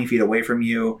creature 20 feet away from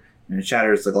you, and it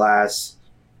shatters the glass.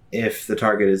 If the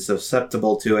target is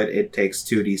susceptible to it, it takes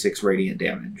 2d6 radiant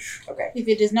damage. Okay. If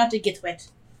it is not to get wet.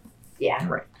 Yeah.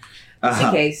 Right. Just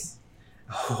in case.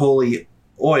 Holy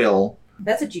oil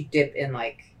That's what you dip in,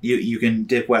 like... You can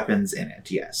dip weapons in it,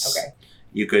 yes. Okay.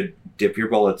 You could dip your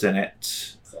bullets in it.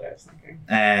 That's what I was thinking.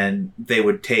 And they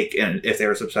would take, if they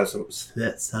were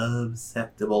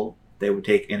susceptible, they would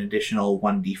take an additional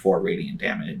 1d4 radiant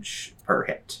damage per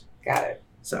hit. Got it.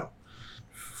 So,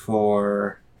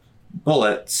 for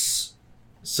bullets,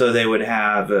 so they would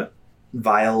have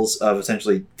vials of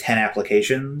essentially 10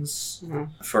 applications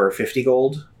for 50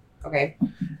 gold. Okay.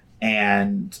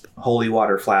 And holy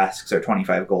water flasks are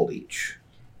 25 gold each.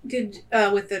 Good.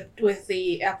 With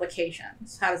the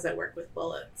applications, how does that work with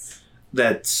bullets?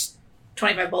 That's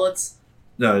 25 bullets.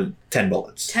 no 10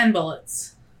 bullets. 10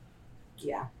 bullets.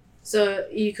 Yeah. So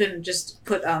you couldn't just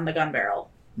put on the gun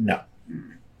barrel. No.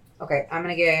 Okay, I'm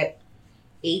going to get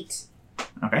 8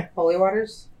 Okay. holy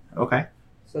waters. Okay.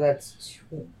 So that's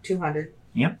 200.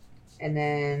 Yep. And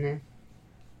then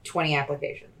 20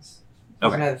 applications.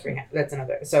 Okay. Another 300. That's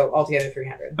another. So altogether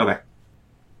 300. Okay.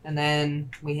 And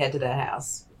then we head to that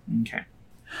house. Okay.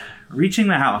 Reaching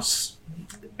the house,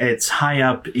 it's high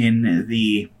up in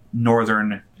the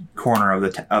northern corner of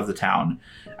the town.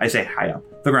 I say high up.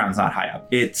 The ground's not high up.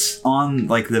 It's on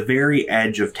like the very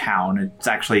edge of town. It's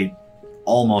actually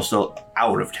almost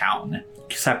out of town,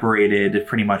 separated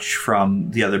pretty much from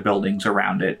the other buildings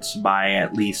around it by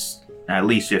at least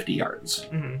 50 yards.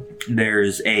 Mm-hmm.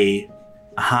 There's a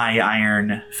high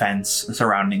iron fence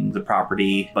surrounding the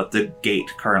property, but the gate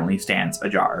currently stands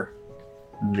ajar.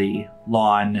 The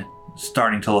lawn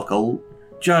starting to look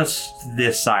just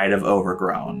this side of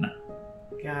overgrown.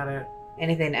 Got it.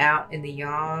 Anything out in the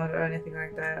yard or anything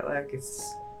like that? Like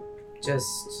it's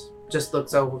just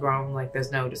looks overgrown. Like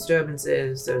there's no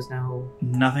disturbances. There's no...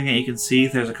 Nothing that you can see.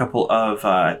 There's a couple of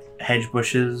hedge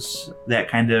bushes that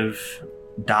kind of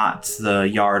dot the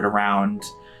yard around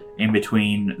in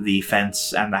between the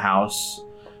fence and the house.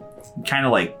 Kind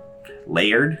of like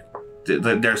layered.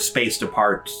 They're spaced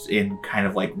apart in kind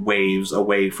of like waves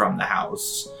away from the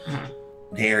house.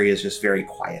 Mm-hmm. The area is just very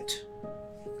quiet.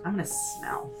 I'm gonna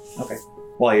smell. Okay.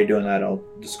 While you're doing that, I'll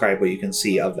describe what you can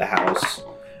see of the house.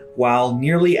 While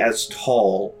nearly as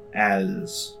tall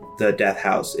as the death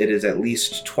house, it is at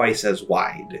least twice as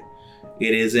wide.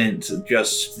 It isn't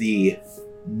just the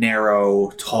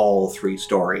narrow, tall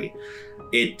 3-story.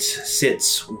 It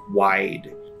sits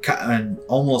wide and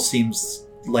almost seems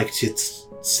like it's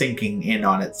sinking in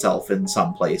on itself in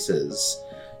some places.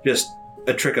 Just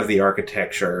a trick of the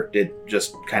architecture. It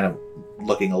just kind of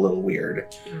looking a little weird.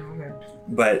 Oh, okay.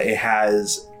 But it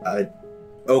has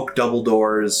oak double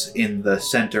doors in the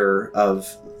center of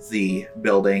the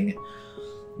building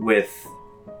with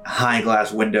high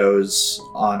glass windows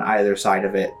on either side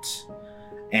of it.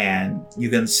 And you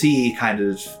can see, kind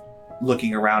of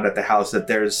looking around at the house, that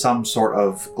there's some sort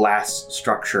of glass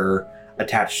structure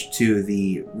attached to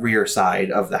the rear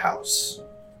side of the house.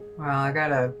 Well, I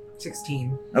got a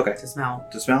 16 Okay. to smell.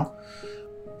 To smell?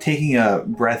 Taking a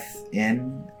breath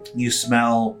in, you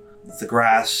smell the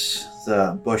grass,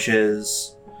 the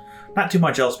bushes, not too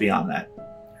much else beyond that.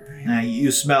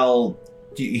 You smell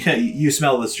you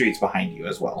smell the streets behind you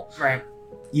as well. Right.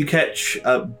 You catch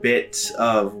a bit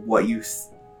of what you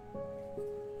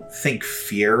think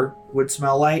fear would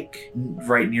smell like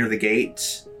right near the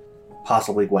gate.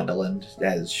 Possibly Gwendolyn,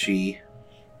 as she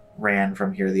ran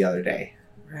from here the other day.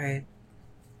 Right.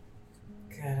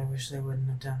 God, I wish they wouldn't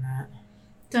have done that.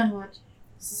 Done what?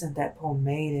 Sent that poor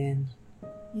maid in.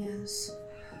 Yes.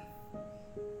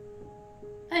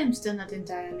 I am still not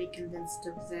entirely convinced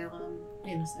of their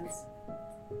innocence.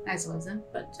 As wasn't,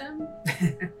 but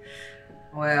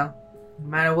Well, no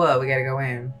matter what, we gotta go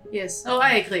in. yes. Oh,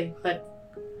 I agree, but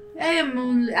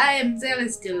there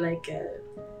is still like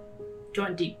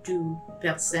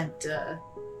 22%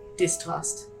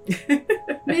 distrust.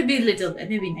 Maybe a little,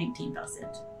 maybe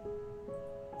 19%.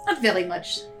 Not very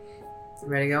much.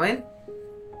 Ready to go in?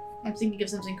 I'm thinking of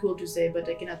something cool to say, but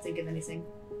I cannot think of anything.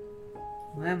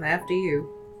 Well, I'm after you.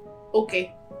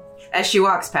 Okay. As she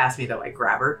walks past me, though, I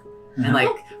grab her and like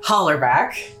holler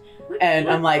back, and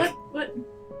I'm like, what?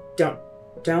 Don't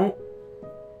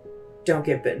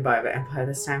get bitten by a vampire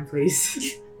this time,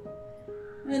 please.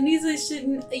 Neither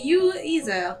shouldn't you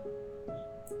either.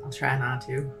 I'll try not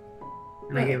to.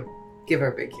 And I give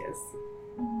her a big kiss.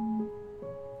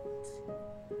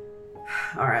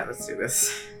 All right, let's do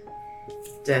this.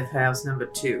 Death house number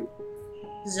 2.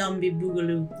 Zombie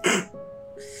boogaloo.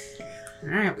 All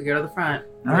right, we go to the front.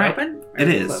 All Is right. open? Or It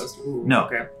is is. Closed? Ooh, No.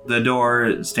 Okay. The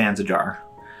door stands ajar.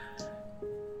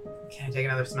 Can I take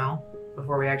another smell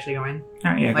before we actually go in?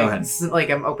 All right, yeah, go ahead. Like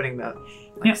I'm opening the,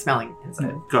 Yeah. smelling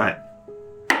inside. Go ahead.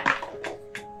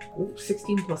 Ooh,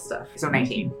 16 plus stuff. So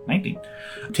 19. 19.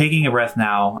 Taking a breath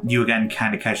now, you again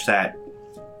kind of catch that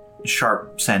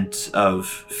sharp scent of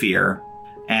fear,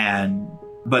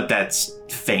 but that's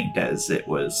faint as it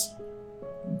was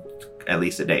at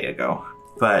least a day ago.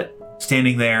 But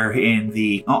standing there in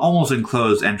the almost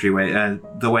enclosed entryway,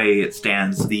 the way it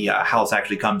stands, the house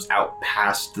actually comes out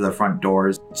past the front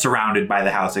doors, surrounded by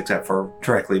the house except for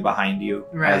directly behind you,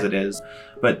 Right. as it is.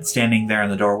 But standing there in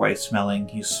the doorway smelling,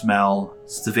 you smell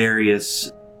the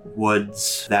various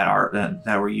woods that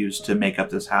were used to make up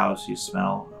this house. You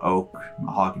smell oak,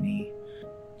 mahogany,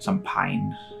 some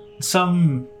pine,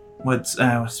 some what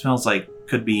smells like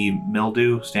could be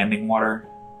mildew, standing water.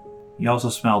 You also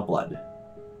smell blood.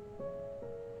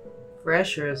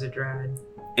 Fresh or is it dried?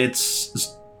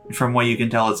 It's, from what you can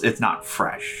tell, it's not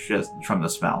fresh just from the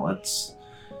smell. It's,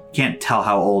 can't tell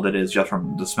how old it is just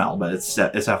from the smell, but it's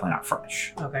definitely not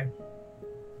fresh. Okay.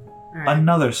 All right.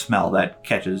 Another smell that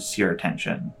catches your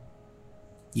attention.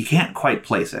 You can't quite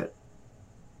place it.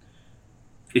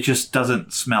 It just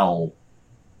doesn't smell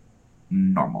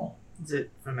normal. Is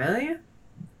it familiar?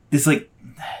 It's like,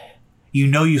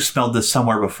 you smelled this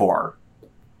somewhere before.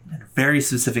 In a very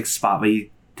specific spot, but you're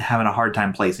having a hard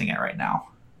time placing it right now.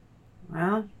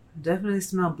 Well, I definitely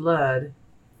smell blood.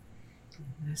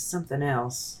 There's something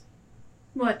else.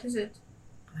 What is it?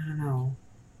 I don't know.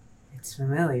 It's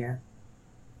familiar.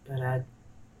 But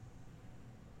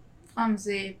From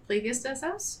the previous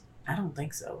house? I don't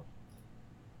think so.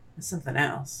 It's something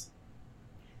else.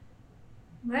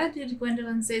 Where did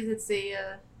Gwendolyn say that the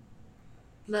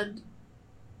blood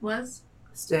was?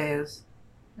 Stairs.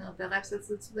 Well, perhaps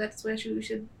that's where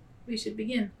we should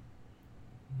begin.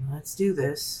 Let's do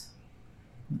this.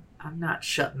 I'm not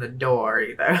shutting the door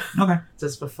either. Okay.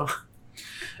 Just for fun.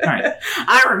 All right.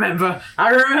 I remember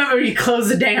you close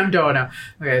the damn door now.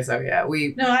 Okay, so yeah,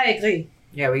 No, I agree.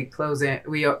 we close it.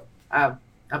 I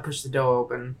push the door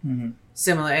open. Mm-hmm.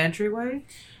 Similar entryway?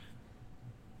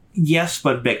 Yes,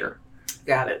 but bigger.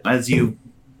 Got it. As you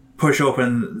push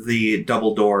open the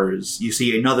double doors, you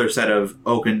see another set of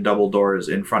oaken double doors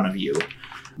in front of you.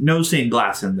 No stained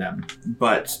glass in them,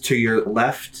 but to your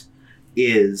left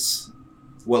is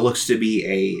what looks to be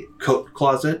a coat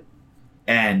closet,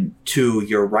 and to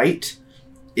your right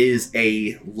is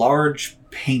a large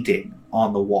painting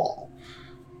on the wall.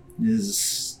 This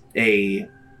is a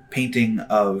painting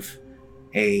of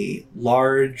a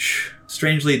large,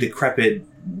 strangely decrepit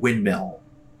windmill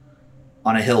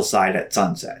on a hillside at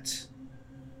sunset.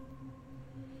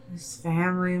 This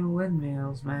family and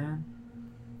windmills, man.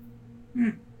 Hmm.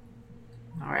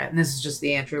 Alright, and this is just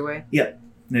the entryway?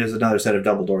 There's another set of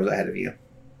double doors ahead of you.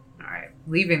 Alright.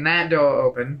 Leaving that door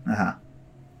open. Uh-huh.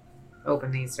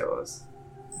 Open these doors.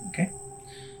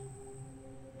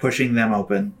 Pushing them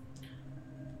open,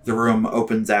 the room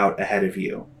opens out ahead of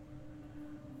you.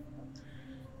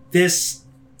 This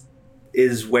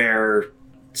is where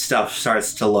stuff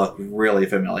starts to look really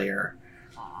familiar,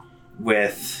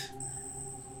 with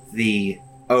the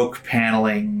oak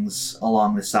panelings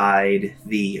along the side,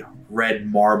 the red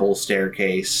marble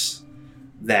staircase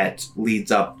that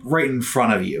leads up right in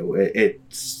front of you.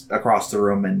 It's across the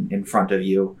room and in front of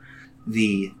you.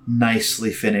 The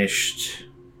nicely finished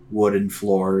wooden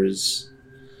floors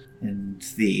and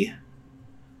the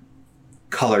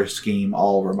color scheme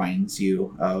all reminds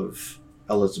you of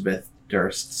Elizabeth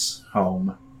Durst's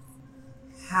home.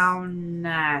 How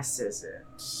nice is it?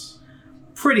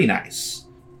 Pretty nice,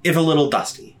 if a little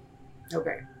dusty.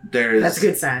 Okay. There's That's a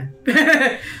good sign.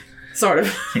 Sort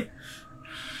of.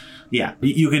 Yeah,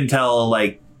 you can tell,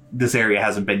 like, this area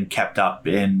hasn't been kept up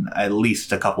in at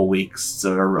least a couple weeks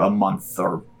or a month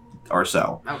or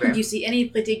so. If Okay. you see any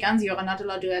pretty guns, you are not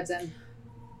allowed to have them.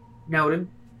 Noted.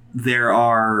 There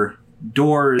are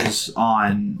doors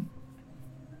on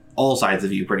all sides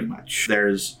of you, pretty much.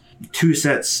 There's 2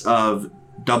 sets of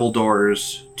double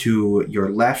doors to your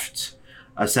left,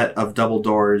 a set of double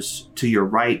doors to your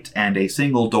right, and a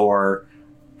single door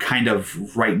kind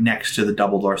of right next to the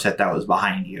double door set that was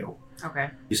behind you. Okay.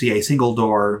 You see a single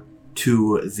door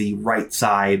to the right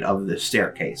side of the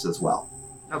staircase as well.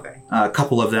 Okay. A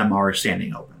couple of them are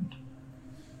standing open.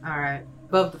 Alright.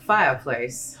 Above the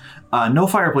fireplace. No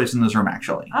fireplace in this room,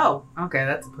 actually. Oh, okay,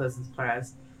 that's a pleasant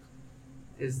surprise.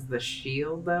 Is the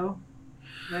shield, though,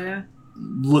 there?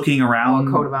 Looking around...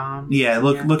 Or coat of arms? Yeah,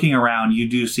 looking around, you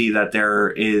do see that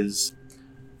there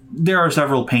are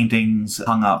several paintings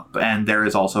hung up, and there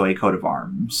is also a coat of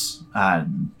arms.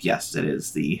 And yes, it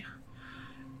is the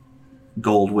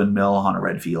gold windmill on a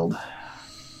red field.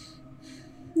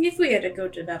 If we had a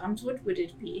coat of arms, what would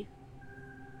it be?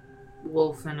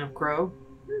 Wolf and a crow?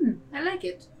 I like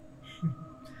it.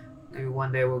 Maybe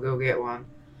one day we'll go get one.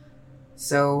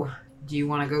 So, do you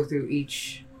want to go through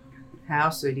each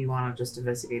house, or do you want to just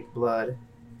investigate the blood?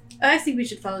 I think we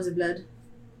should follow the blood.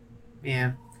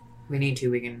 Yeah. If we need to,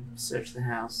 we can search the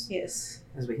house Yes.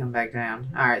 as we come back down.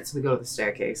 Alright, so we go to the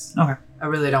staircase. Okay. I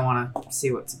really don't want to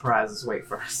see what surprises wait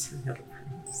for us.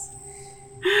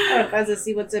 I'd rather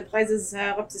see what surprises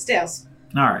are up the stairs.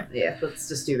 All right. Yeah, let's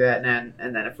just do that, and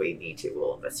then if we need to,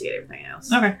 we'll investigate everything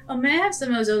else. Okay. Oh, may I have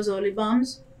some of those holy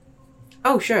bombs?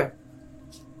 Oh, sure.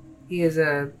 He is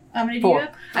a... How many do 4. you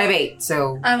have? I have 8,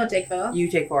 so I will take 4. you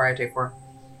take 4, I take 4.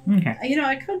 Okay. You know,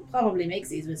 I could probably make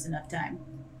these with enough time.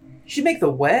 You should make the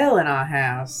well in our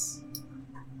house.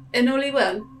 An holy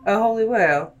well. A holy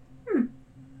well. It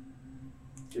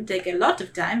would take a lot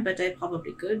of time, but I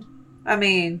probably could. I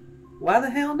mean, why the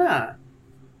hell not?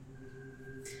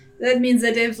 That means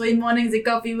that every morning the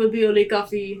coffee will be holy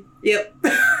coffee. Yep.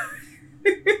 But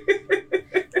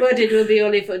it will be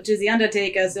only to the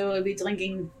Undertaker, so we'll be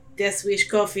drinking Death Wish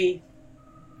coffee.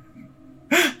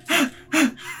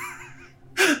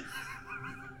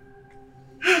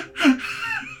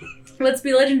 Let's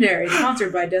be legendary.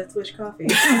 Sponsored by Death Wish Coffee.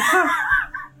 I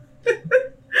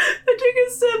took a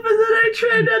sip and then I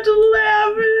tried not to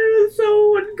laugh and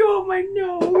it wouldn't go up my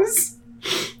nose.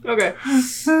 Okay.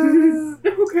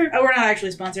 Okay. We're not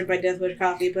actually sponsored by Death Wish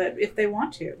Coffee, but if they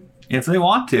want to. If they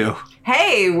want to.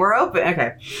 Hey, we're open.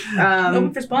 Okay.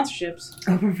 Open for sponsorships.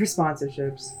 Open for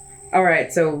sponsorships. All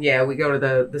right, so yeah, we go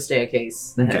to the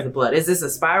staircase that Okay. has the blood. Is this a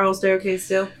spiral staircase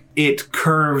still? It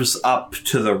curves up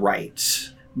to the right,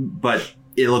 but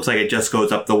it looks like it just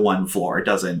goes up the one floor. It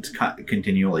doesn't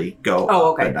continually go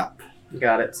Oh, up okay. and up.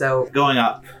 Got it. So, Going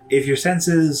up, if your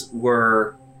senses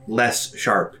were less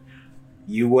sharp,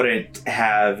 you wouldn't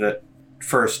have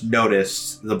first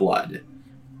noticed the blood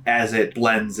as it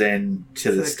blends in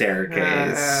to the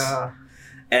staircase.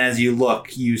 And as you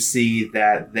look, you see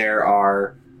that there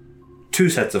are 2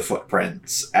 sets of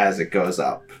footprints as it goes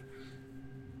up.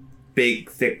 Big,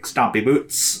 thick, stompy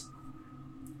boots,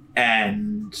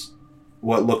 and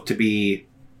what look to be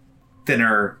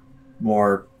thinner,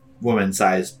 more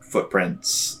woman-sized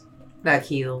footprints. Like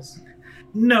heels.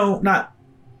 No, not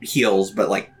heels, but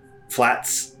like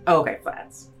flats Oh, okay,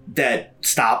 flats. that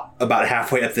stop about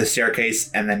halfway up the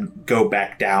staircase and then go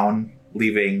back down,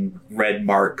 leaving red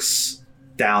marks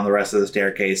down the rest of the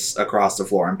staircase, across the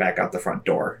floor, and back out the front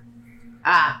door.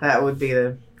 Ah, that would be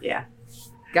the... Yeah.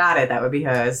 Got it, that would be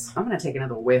hers. I'm going to take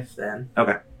another whiff then.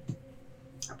 Okay.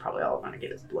 I probably all want to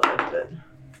get his blood, but...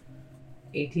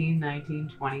 18,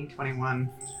 19, 20, 21.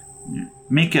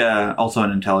 Make also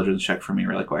an intelligence check for me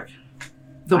really quick.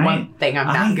 The one thing I'm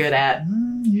not good at.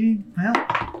 Well,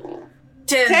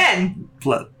 10. 10!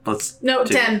 plus No,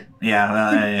 2. 10.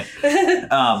 Yeah.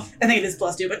 I think it is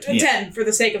plus 2, but Yeah. 10 for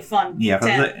the sake of fun. Yeah.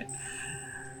 10.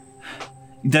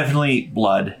 Definitely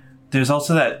blood. There's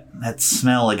also that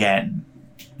smell again.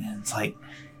 And it's like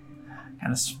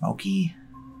kind of smoky,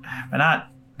 but not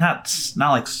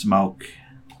like smoke.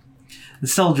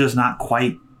 It's still just not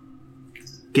quite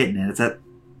getting it. It's that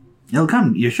it'll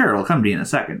come. You're sure it'll come to you in a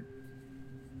second.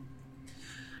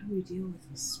 How do we deal with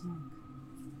the smoke?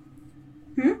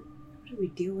 Hmm? What do we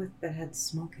deal with that had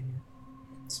smoke in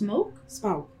it? Smoke?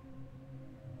 Smoke.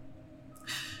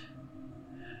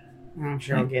 I'm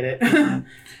sure I'll get it. As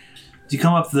you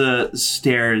come up the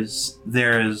stairs,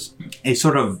 there's a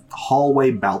sort of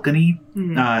hallway balcony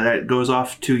that goes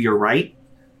off to your right.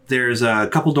 There's a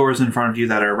couple doors in front of you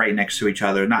that are right next to each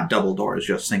other. Not double doors,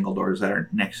 just single doors that are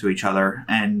next to each other.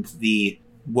 And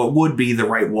what would be the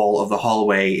right wall of the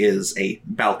hallway is a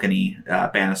balcony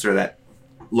banister that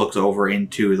looks over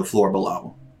into the floor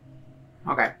below.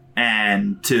 Okay.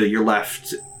 And to your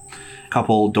left, a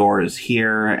couple doors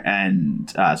here and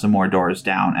some more doors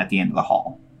down at the end of the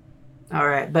hall. All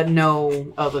right, but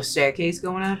no other staircase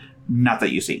going up? Not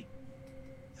that you see.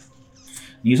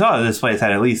 You saw that this place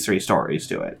had at least 3 stories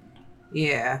to it.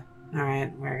 Yeah. All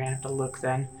right, we're going to have to look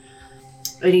then.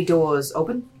 Any doors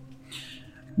open?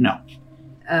 No.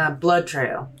 Blood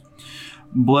trail.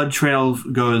 Blood trail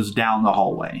goes down the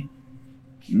hallway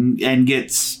and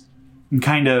gets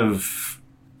kind of...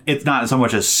 It's not so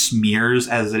much as smears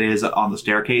as it is on the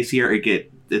staircase here.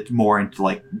 It's more into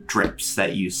like drips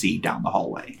that you see down the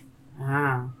hallway.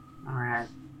 Ah, all right.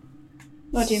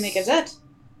 What do you make of that?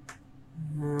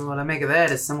 What I make of that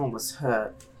is someone was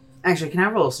hurt. Actually, can I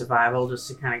roll survival just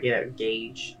to kind of get a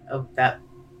gauge of that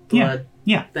blood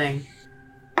Yeah. thing?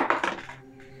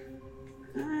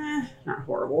 Not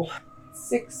horrible.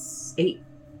 6, 8,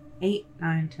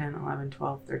 9, 10, 11,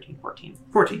 12, 13, 14.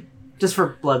 14. Just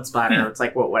for blood splatter, Yeah. it's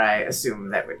like what would I assume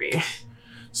that would be?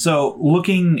 So,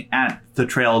 looking at the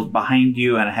trail behind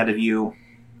you and ahead of you,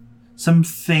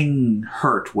 something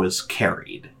hurt was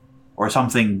carried. Or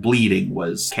something bleeding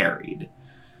was carried.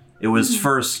 It was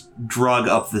first drug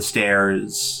up the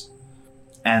stairs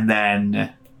and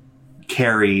then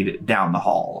carried down the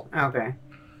hall. Okay.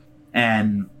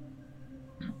 And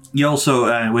you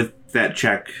also, with that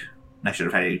check, I should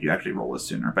have had you actually roll this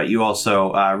sooner, but you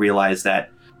also realized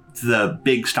that the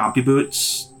big stompy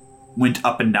boots went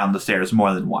up and down the stairs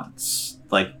more than once.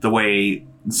 Like the way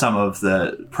some of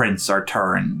the prints are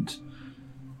turned,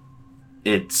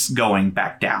 it's going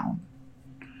back down.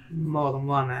 More than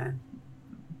one,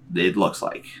 It looks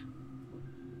like.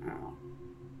 Oh.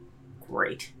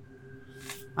 Great.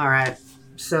 Alright,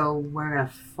 so we're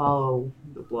gonna follow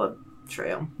the blood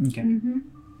trail. Okay. Mm-hmm.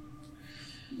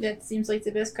 That seems like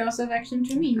the best course of action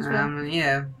to me as well.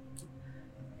 Yeah.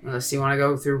 Unless you want to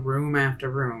go through room after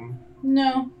room.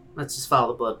 No. Let's just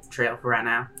follow the blood trail for right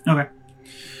now. Okay.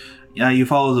 You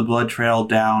follow the blood trail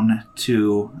down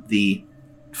to the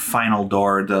final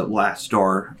door, the last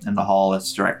door in the hall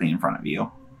that's directly in front of you.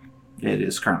 It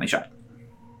is currently shut.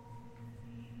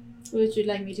 Would you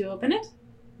like me to open it?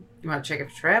 You want to check it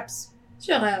for traps?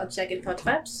 Sure, I'll check it for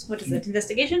traps. What is that,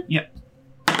 investigation? Yep.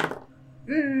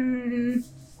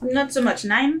 Not so much.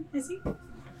 9, I see.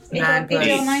 9 plus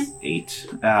 8 or 9? 8.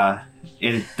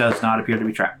 It does not appear to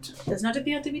be trapped. Does not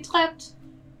appear to be trapped.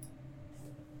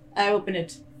 I open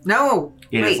it. No!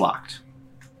 It Wait. is locked.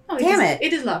 Oh, Damn it.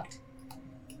 It is locked.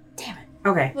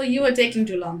 Okay. Well, you are taking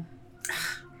too long.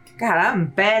 God, I'm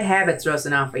bad habits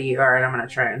rusting out for you. Alright, I'm gonna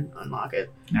try and unlock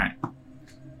it. Alright.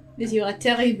 With your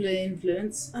terrible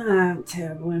influence.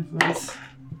 Terrible influence.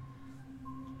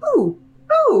 Ooh!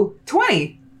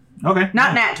 20! Okay.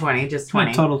 Not nat 20, just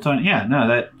 20. Total 20. Yeah, no,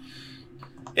 that...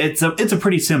 It's a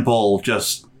pretty simple,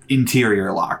 just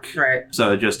interior lock. Right.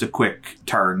 So just a quick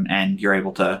turn and you're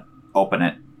able to open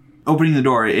it. Opening the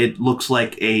door, it looks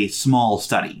like a small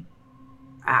study.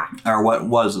 Or what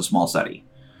was a small study.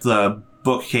 The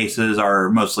bookcases are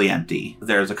mostly empty.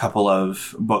 There's a couple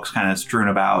of books kind of strewn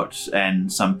about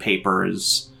and some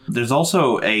papers. There's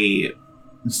also a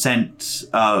scent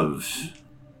of,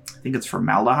 I think it's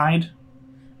formaldehyde,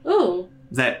 Ooh.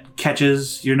 that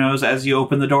catches your nose as you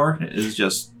open the door. It is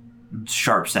just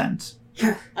sharp scent.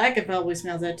 I could probably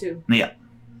smell that too. Yeah.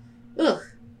 Ugh.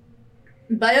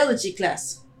 Biology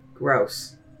class.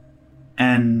 Gross.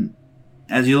 And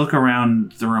as you look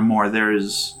around the room more,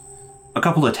 there's a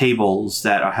couple of tables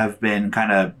that have been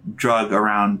kind of drug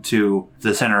around to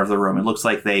the center of the room. It looks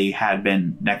like they had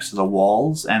been next to the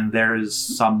walls, and there's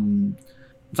some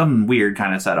weird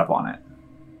kind of setup on it.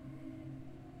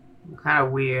 Kind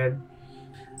of weird.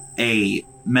 A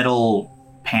metal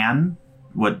pan,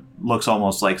 what looks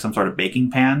almost like some sort of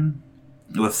baking pan,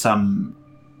 with some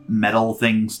metal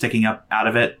thing sticking up out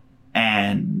of it,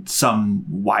 and some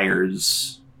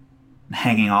wires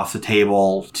hanging off the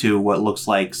table to what looks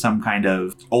like some kind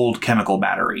of old chemical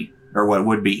battery, or what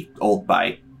would be old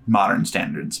by modern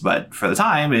standards, but for the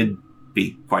time it'd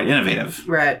be quite innovative.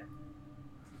 Right.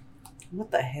 What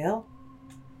the hell?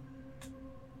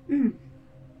 Do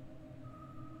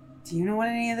you know what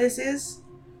any of this is?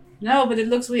 No, but it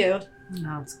looks weird.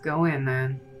 No, let's go in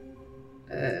then.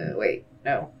 Wait.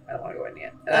 No, I don't want to go in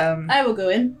yet. I will go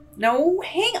in. No,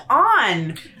 hang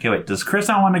on! Okay, wait, does Chris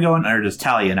not want to go in, or does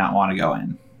Talia not want to go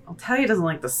in? I'll tell you, doesn't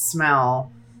like the smell.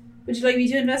 Would you like me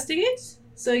to investigate?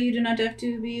 So you do not have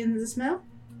to be in the smell?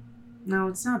 No,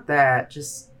 it's not that.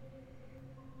 Just...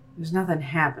 there's nothing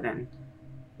happening.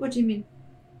 What do you mean?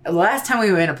 The last time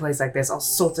we were in a place like this, all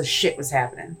sorts of shit was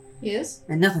happening. Yes?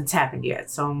 And nothing's happened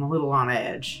yet, so I'm a little on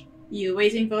edge. You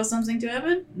waiting for something to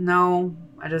happen? No,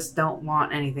 I just don't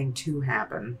want anything to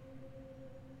happen.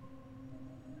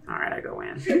 Alright, I go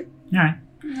in. Alright.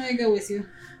 I go with you.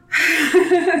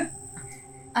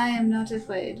 I am not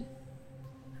afraid.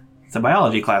 It's a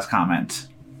biology class comment.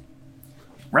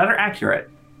 Rather accurate,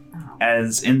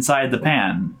 as inside the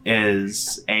pan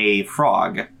is a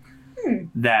frog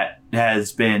that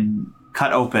has been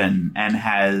cut open and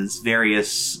has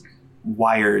various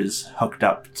wires hooked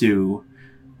up to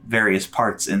various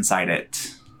parts inside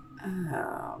it.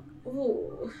 Oh,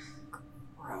 Ooh.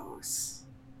 gross.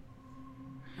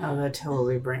 Oh, they're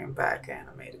totally bringing back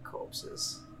animated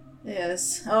corpses.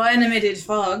 Yes. Oh, animated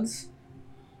frogs.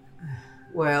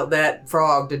 Well, that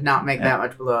frog did not make that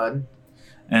much blood.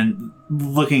 And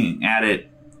looking at it,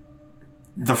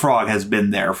 the frog has been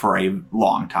there for a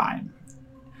long time.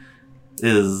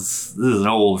 This is an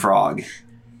old frog.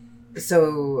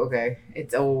 So, okay,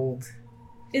 it's old.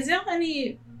 Is there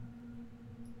any...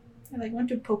 I want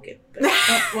to poke it, but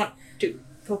I don't want to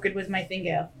poke it with my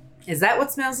finger. Is that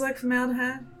what smells like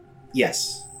formaldehyde?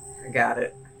 Yes. I got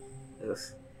it. Ugh.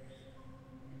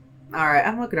 Alright,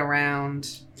 I'm looking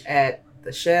around at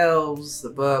the shelves,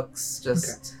 the books,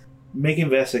 just make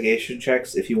investigation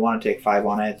checks. If you want to take 5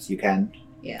 on it, you can. I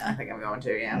Yeah, think I'm going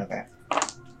to, yeah. Okay.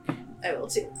 I will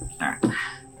too. Alright.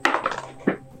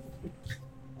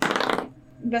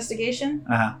 Investigation.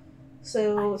 Uh-huh.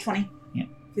 So 20.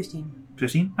 15.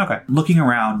 15? Okay. Looking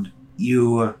around,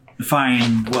 you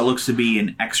find what looks to be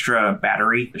an extra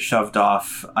battery shoved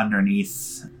off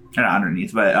underneath, not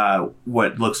underneath, but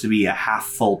what looks to be a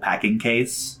half-full packing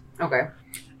case. Okay.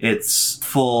 It's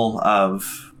full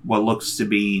of what looks to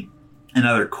be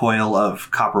another coil of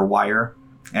copper wire,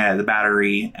 the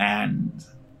battery, and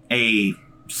a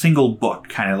single book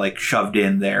kind of like shoved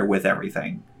in there with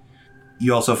everything.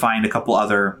 You also find a couple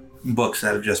other books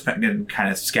that have just been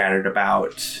kind of scattered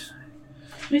about.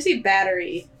 Let me see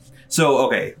battery.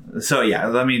 So yeah,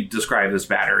 let me describe this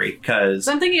battery, because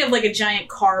So I'm thinking of like a giant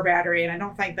car battery, and I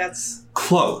don't think that's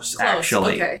close,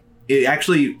 actually. Okay. It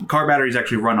actually, car batteries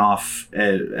actually run off,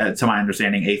 to my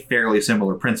understanding, a fairly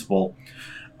similar principle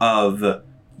of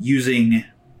using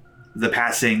the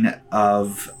passing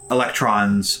of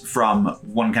electrons from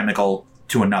one chemical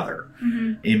to another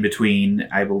in between,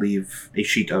 I believe, a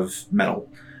sheet of metal.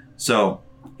 So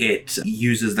it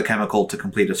uses the chemical to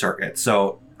complete a circuit.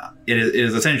 So it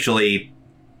is essentially,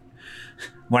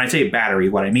 when I say battery,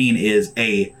 what I mean is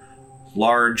a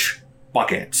large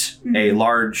bucket, a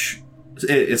large,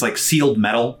 it's like sealed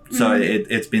metal. So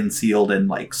it's been sealed in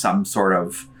like some sort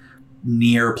of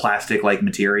near plastic like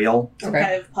material. some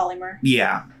kind of polymer.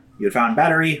 Yeah. You had found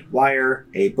battery, wire,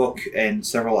 a book, and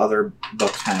several other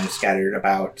books kind of scattered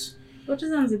about. What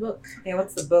is on the book? Yeah,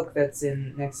 what's the book that's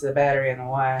in next to the battery and the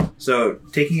wire? So,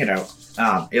 taking it out,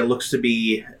 it looks to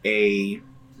be a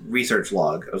research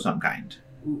log of some kind.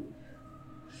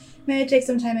 May I take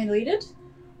some time and read it?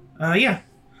 Yeah.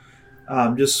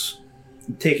 Just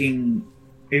taking...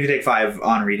 If you take 5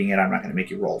 on reading it, I'm not going to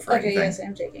make you roll for Okay, anything. yes,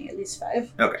 I'm taking at least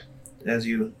 5. As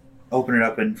you open it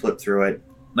up and flip through it,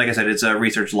 like I said, it's a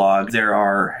research log. There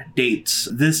are dates.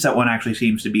 This one actually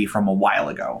seems to be from a while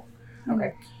ago.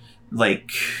 Okay.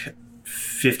 Like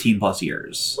 15 plus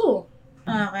years. Cool.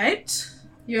 Alright.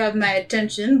 You have my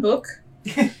attention, book.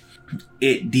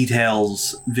 It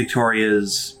details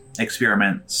Victoria's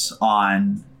experiments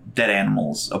on dead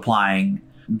animals, applying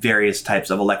various types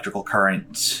of electrical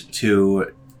current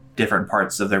to different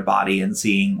parts of their body and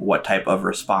seeing what type of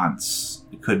response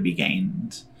could be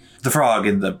gained. The frog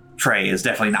in the tray is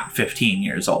definitely not 15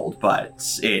 years old,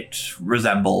 but it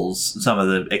resembles some of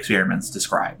the experiments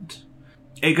described.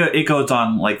 It goes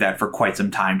on like that for quite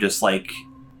some time, just like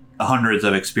hundreds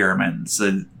of experiments.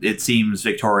 It seems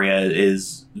Victoria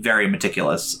is very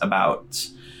meticulous about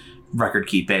record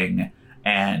keeping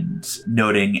and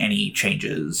noting any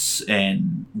changes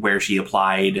in where she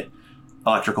applied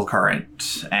electrical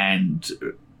current and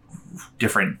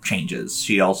different changes.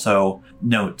 She also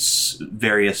notes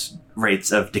various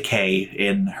rates of decay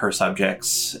in her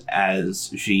subjects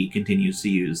as she continues to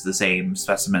use the same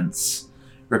specimens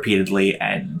repeatedly,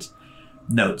 and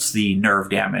notes the nerve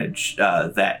damage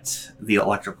that the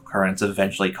electrical currents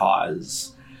eventually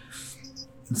cause.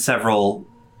 Several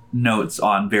notes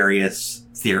on various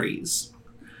theories.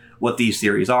 What these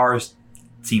theories are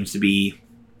seems to be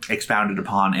expounded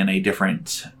upon in a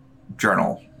different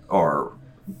journal or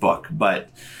book, but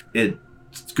it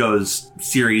goes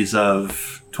series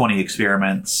of 20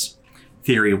 experiments,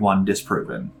 theory 1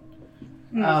 disproven.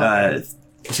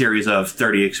 Series of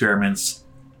 30 experiments,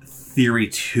 theory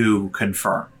 2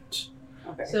 confirmed.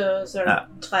 Okay. So sort of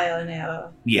trial and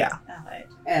error. Yeah. Alright.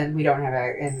 And we don't have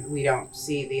and we don't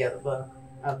see the other book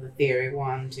of the theory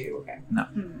 1, 2. Okay.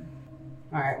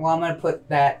 All right. Well, I'm gonna put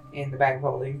that in the bag of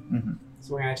holding. Mhm.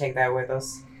 So we're gonna take that with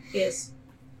us. Yes.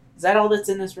 Is that all that's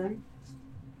in this room?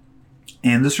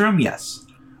 In this room, yes.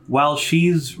 While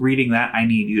she's reading that, I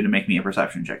need you to make me a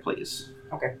perception check, please.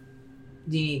 Okay.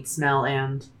 Do you need smell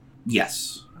and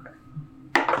Yes.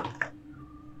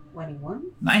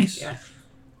 21? Nice. Yeah.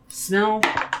 Smell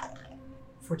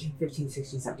 14, 15,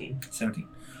 16, 17. 17.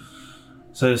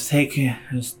 So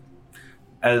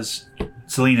as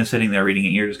Selena's sitting there reading it,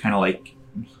 you're just kind of like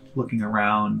looking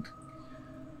around,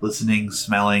 listening,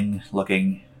 smelling,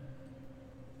 looking.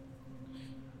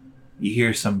 You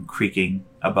hear some creaking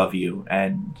above you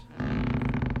and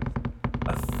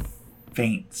a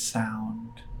faint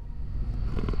sound.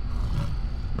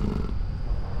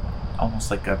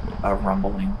 Almost like a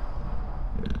rumbling.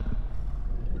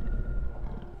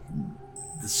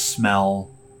 The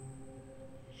smell.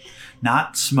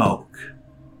 Not smoke.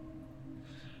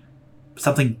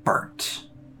 Something burnt.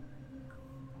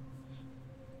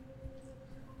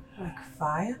 Like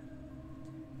fire?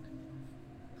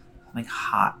 Like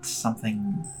hot.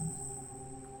 Something.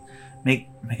 Make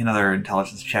another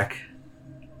intelligence check.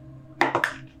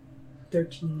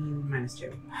 13 minus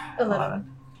 2. 11.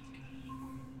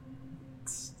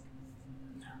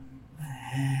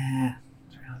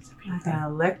 Like an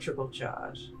electrical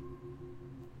charge.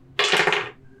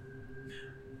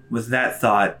 With that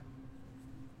thought,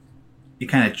 it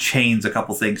kind of chains a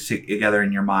couple things together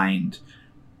in your mind.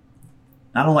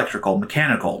 Not electrical,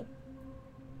 mechanical.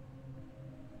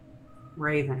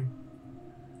 Raven.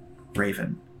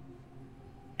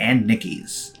 And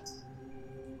Nikki's.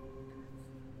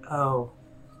 Oh.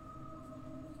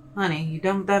 Honey, you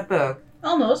done with that book?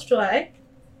 Almost, why?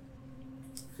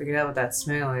 Figured out what that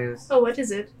smell is. Oh, what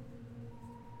is it?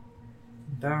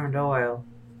 Burned oil.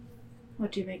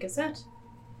 What do you make of that?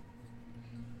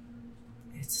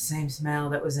 It's the same smell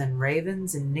that was in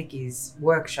Raven's and Nikki's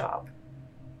workshop.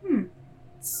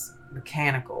 It's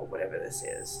mechanical, whatever this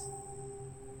is.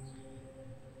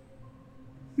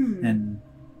 And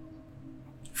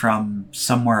from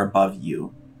somewhere above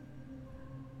you,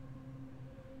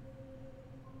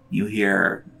 you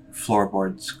hear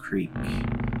floorboards creak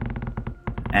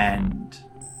and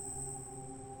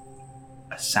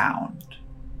a sound.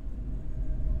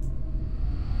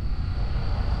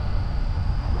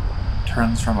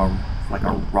 Turns from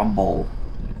a rumble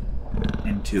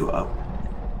into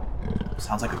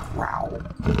sounds like a growl.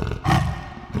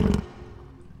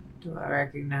 Do I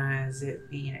recognize it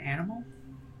being an animal?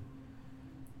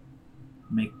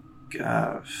 Make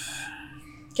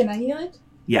Can I hear it?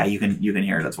 yeah, you can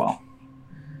hear it as well.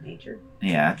 Nature?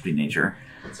 Yeah, it'd be nature.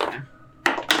 That's fine.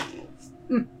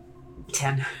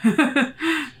 10.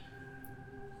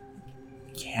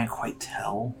 Can't quite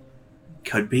tell.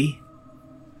 Could be.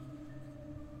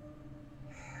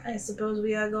 I suppose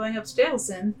we are going upstairs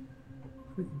then.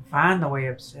 We can find the way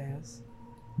upstairs.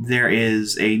 There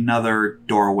is another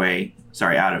doorway.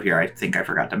 Sorry, out of here. I think I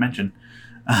forgot to mention.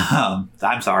 I'm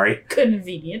sorry.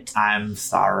 Convenient. I'm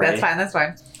sorry. That's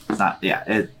fine. It's not.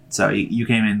 Yeah. So you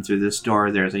came in through this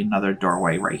door. There's another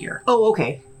doorway right here. Oh,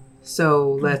 okay.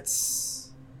 So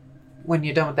let's... When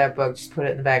you're done with that book, just put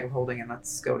it in the bag of holding and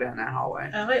let's go down that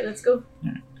hallway. Alright, let's go.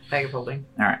 Bag of holding.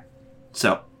 All right.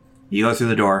 So you go through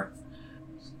the door.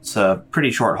 It's a pretty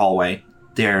short hallway.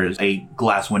 There's a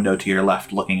glass window to your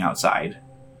left looking outside.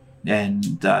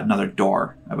 And another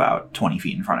door about 20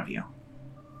 feet in front of you.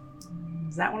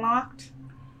 Is that one locked?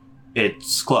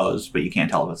 It's closed, but you can't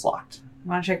tell if it's locked. You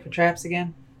want to check for traps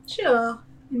again? Sure.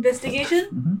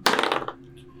 Investigation?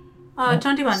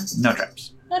 21. No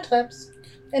traps. No traps.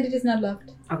 And it is not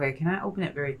locked. Okay, can I open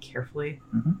it very carefully?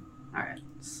 Mhm. Alright,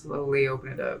 slowly open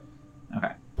it up.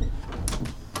 Okay. And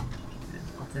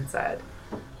what's inside?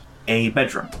 A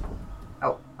bedroom.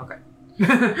 Oh, okay.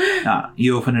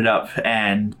 You open it up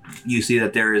and you see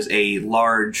that there is a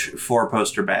large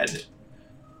 4-poster bed,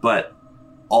 but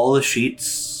all the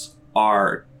sheets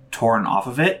are torn off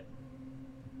of it,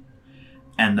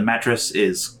 and the mattress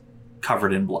is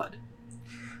covered in blood.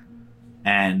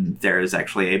 And there is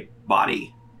actually a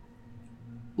body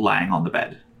lying on the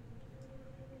bed.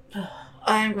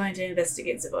 I am going to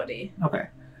investigate the body. Okay.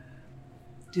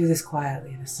 Do this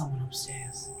quietly. There's someone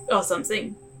upstairs. Or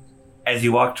something. As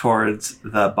you walk towards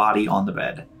the body on the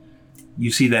bed,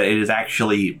 you see that it has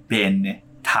actually been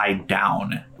tied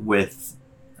down with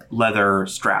leather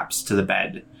straps to the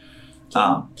bed.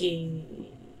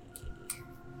 Kinky.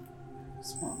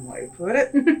 That's one way to put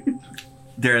it.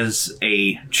 There's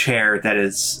a chair that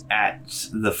is at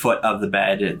the foot of the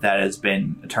bed that has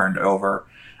been turned over,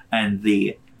 and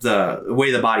the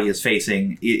way the body is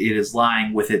facing, it is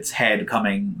lying with its head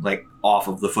coming like off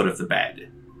of the foot of the bed,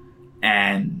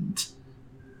 and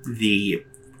the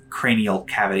cranial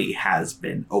cavity has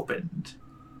been opened.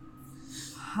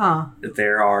 Huh.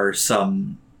 There are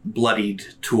some bloodied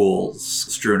tools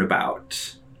strewn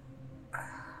about.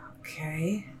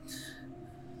 Okay.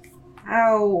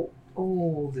 How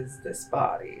old is this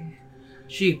body?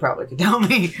 She probably could tell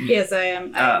me. Yes, I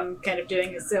am. I am kind of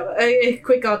doing a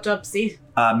quick autopsy.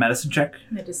 Medicine check.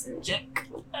 Medicine check.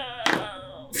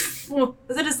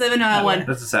 Is it a 7 or a 1?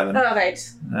 That's a 7.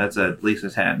 Alright. That's at least a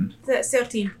 10.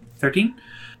 13. 13?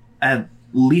 At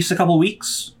least a couple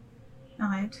weeks.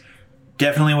 Alright.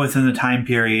 Definitely within the time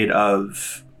period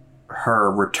of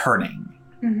her returning.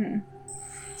 Mm-hmm.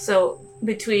 So,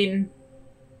 between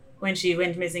when she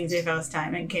went missing the first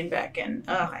time and came back and...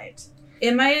 Alright.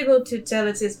 Am I able to tell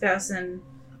if this person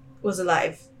was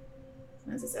alive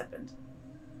when this happened?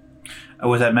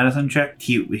 With that medicine check,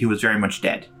 he was very much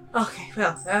dead. Okay,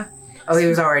 well, Oh, he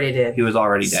was already dead. He was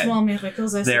already dead. small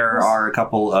miracles, I There suppose. are a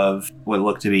couple of what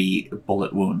look to be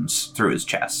bullet wounds through his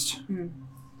chest.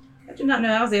 I do not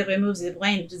know how they remove the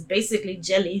brain. It is basically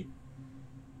jelly.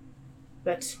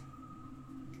 But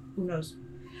who knows?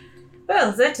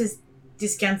 Well, that is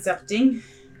disconcerting.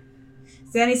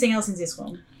 Is there anything else in this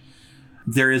room?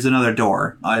 There is another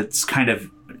door. It's kind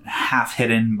of half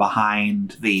hidden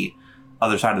behind the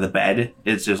other side of the bed.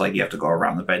 It's just like you have to go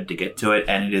around the bed to get to it,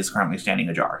 and it is currently standing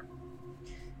ajar.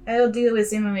 I'll deal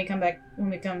with him when we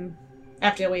come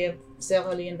after we have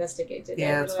thoroughly investigated.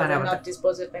 Yeah, let's find I out will what not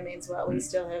dispose of remains while we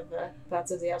still have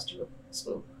parts of the house to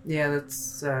screw. Yeah,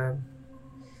 let's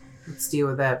deal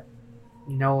with that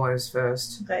noise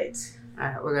first. Right.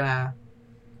 Alright, we're gonna...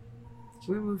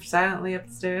 Can we move silently up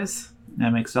the stairs?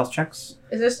 And make stealth checks.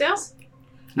 Is there stairs?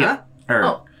 Yeah. Or,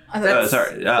 Oh, I thought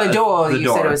sorry. the door, the you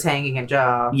door. said it was hanging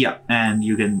ajar. Yeah, and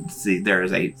you can see there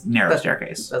is a narrow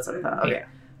staircase. That's what I thought. Okay. Yeah.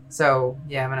 So,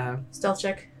 yeah, I'm gonna... stealth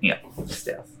check.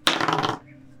 Stealth.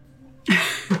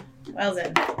 Well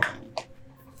then.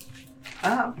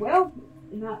 Well,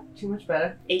 not too much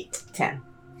better. 8. 10.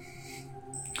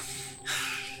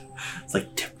 It's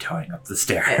like tiptoeing up the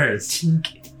stairs.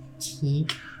 Tink.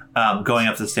 Tink. Going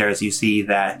up the stairs, you see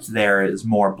that there is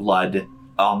more blood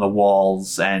on the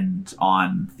walls and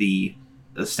on the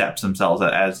steps themselves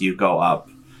as you go up.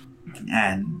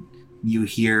 And you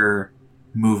hear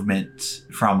movement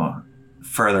from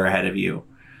further ahead of you.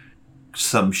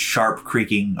 Some sharp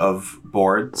creaking of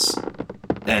boards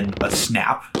and a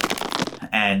snap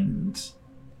and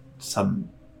some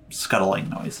scuttling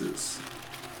noises.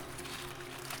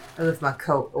 I lift my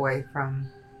coat away from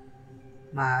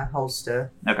my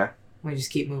holster. Okay. We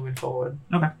just keep moving forward.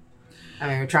 Okay. I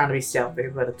mean, we're trying to be stealthy,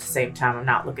 but at the same time, I'm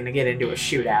not looking to get into a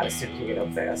shootout as soon as we get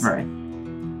up there. So. Right.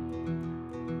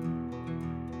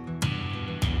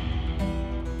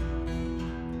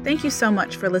 Thank you so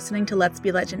much for listening to Let's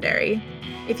Be Legendary.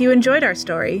 If you enjoyed our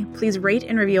story, please rate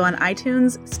and review on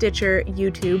iTunes, Stitcher,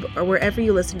 YouTube, or wherever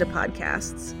you listen to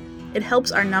podcasts. It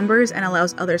helps our numbers and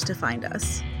allows others to find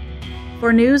us.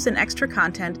 For news and extra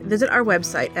content, visit our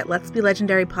website at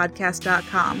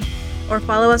letsbelegendarypodcast.com or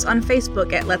follow us on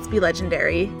Facebook at Let's Be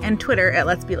Legendary and Twitter at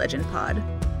Let's Be Legend Pod.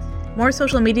 More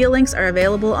social media links are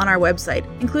available on our website,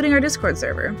 including our Discord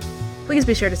server. Please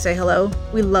be sure to say hello.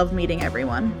 We love meeting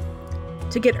everyone.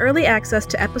 To get early access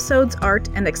to episodes, art,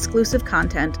 and exclusive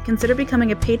content, consider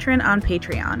becoming a patron on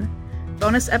Patreon.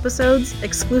 Bonus episodes,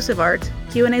 exclusive art,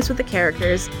 Q&As with the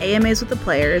characters, AMAs with the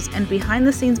players, and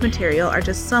behind-the-scenes material are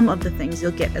just some of the things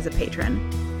you'll get as a patron.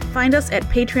 Find us at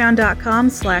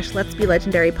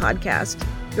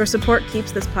patreon.com/letsbelegendarypodcast. Your support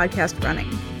keeps this podcast running.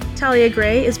 Talia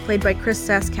Gray is played by Chris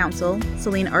Sass-Council,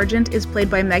 Celine Argent is played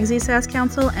by Megsy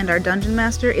Sass-Council, and our Dungeon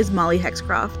Master is Molly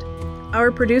Hexcroft.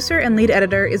 Our producer and lead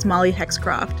editor is Molly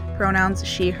Hexcroft, pronouns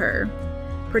she, her.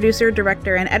 Producer,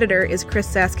 director, and editor is Chris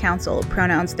Sass-Council,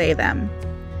 pronouns they, them.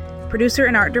 Producer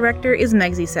and art director is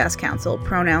Megsy Sass-Council,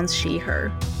 pronouns she, her.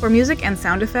 For music and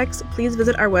sound effects, please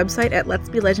visit our website at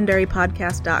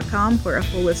letsbelegendarypodcast.com for a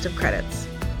full list of credits.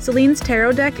 Celine's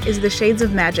tarot deck is The Shades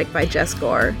of Magic by Jess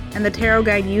Gore, and the tarot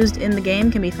guide used in the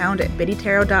game can be found at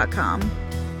biddytarot.com.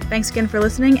 Thanks again for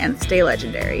listening, and stay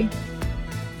legendary.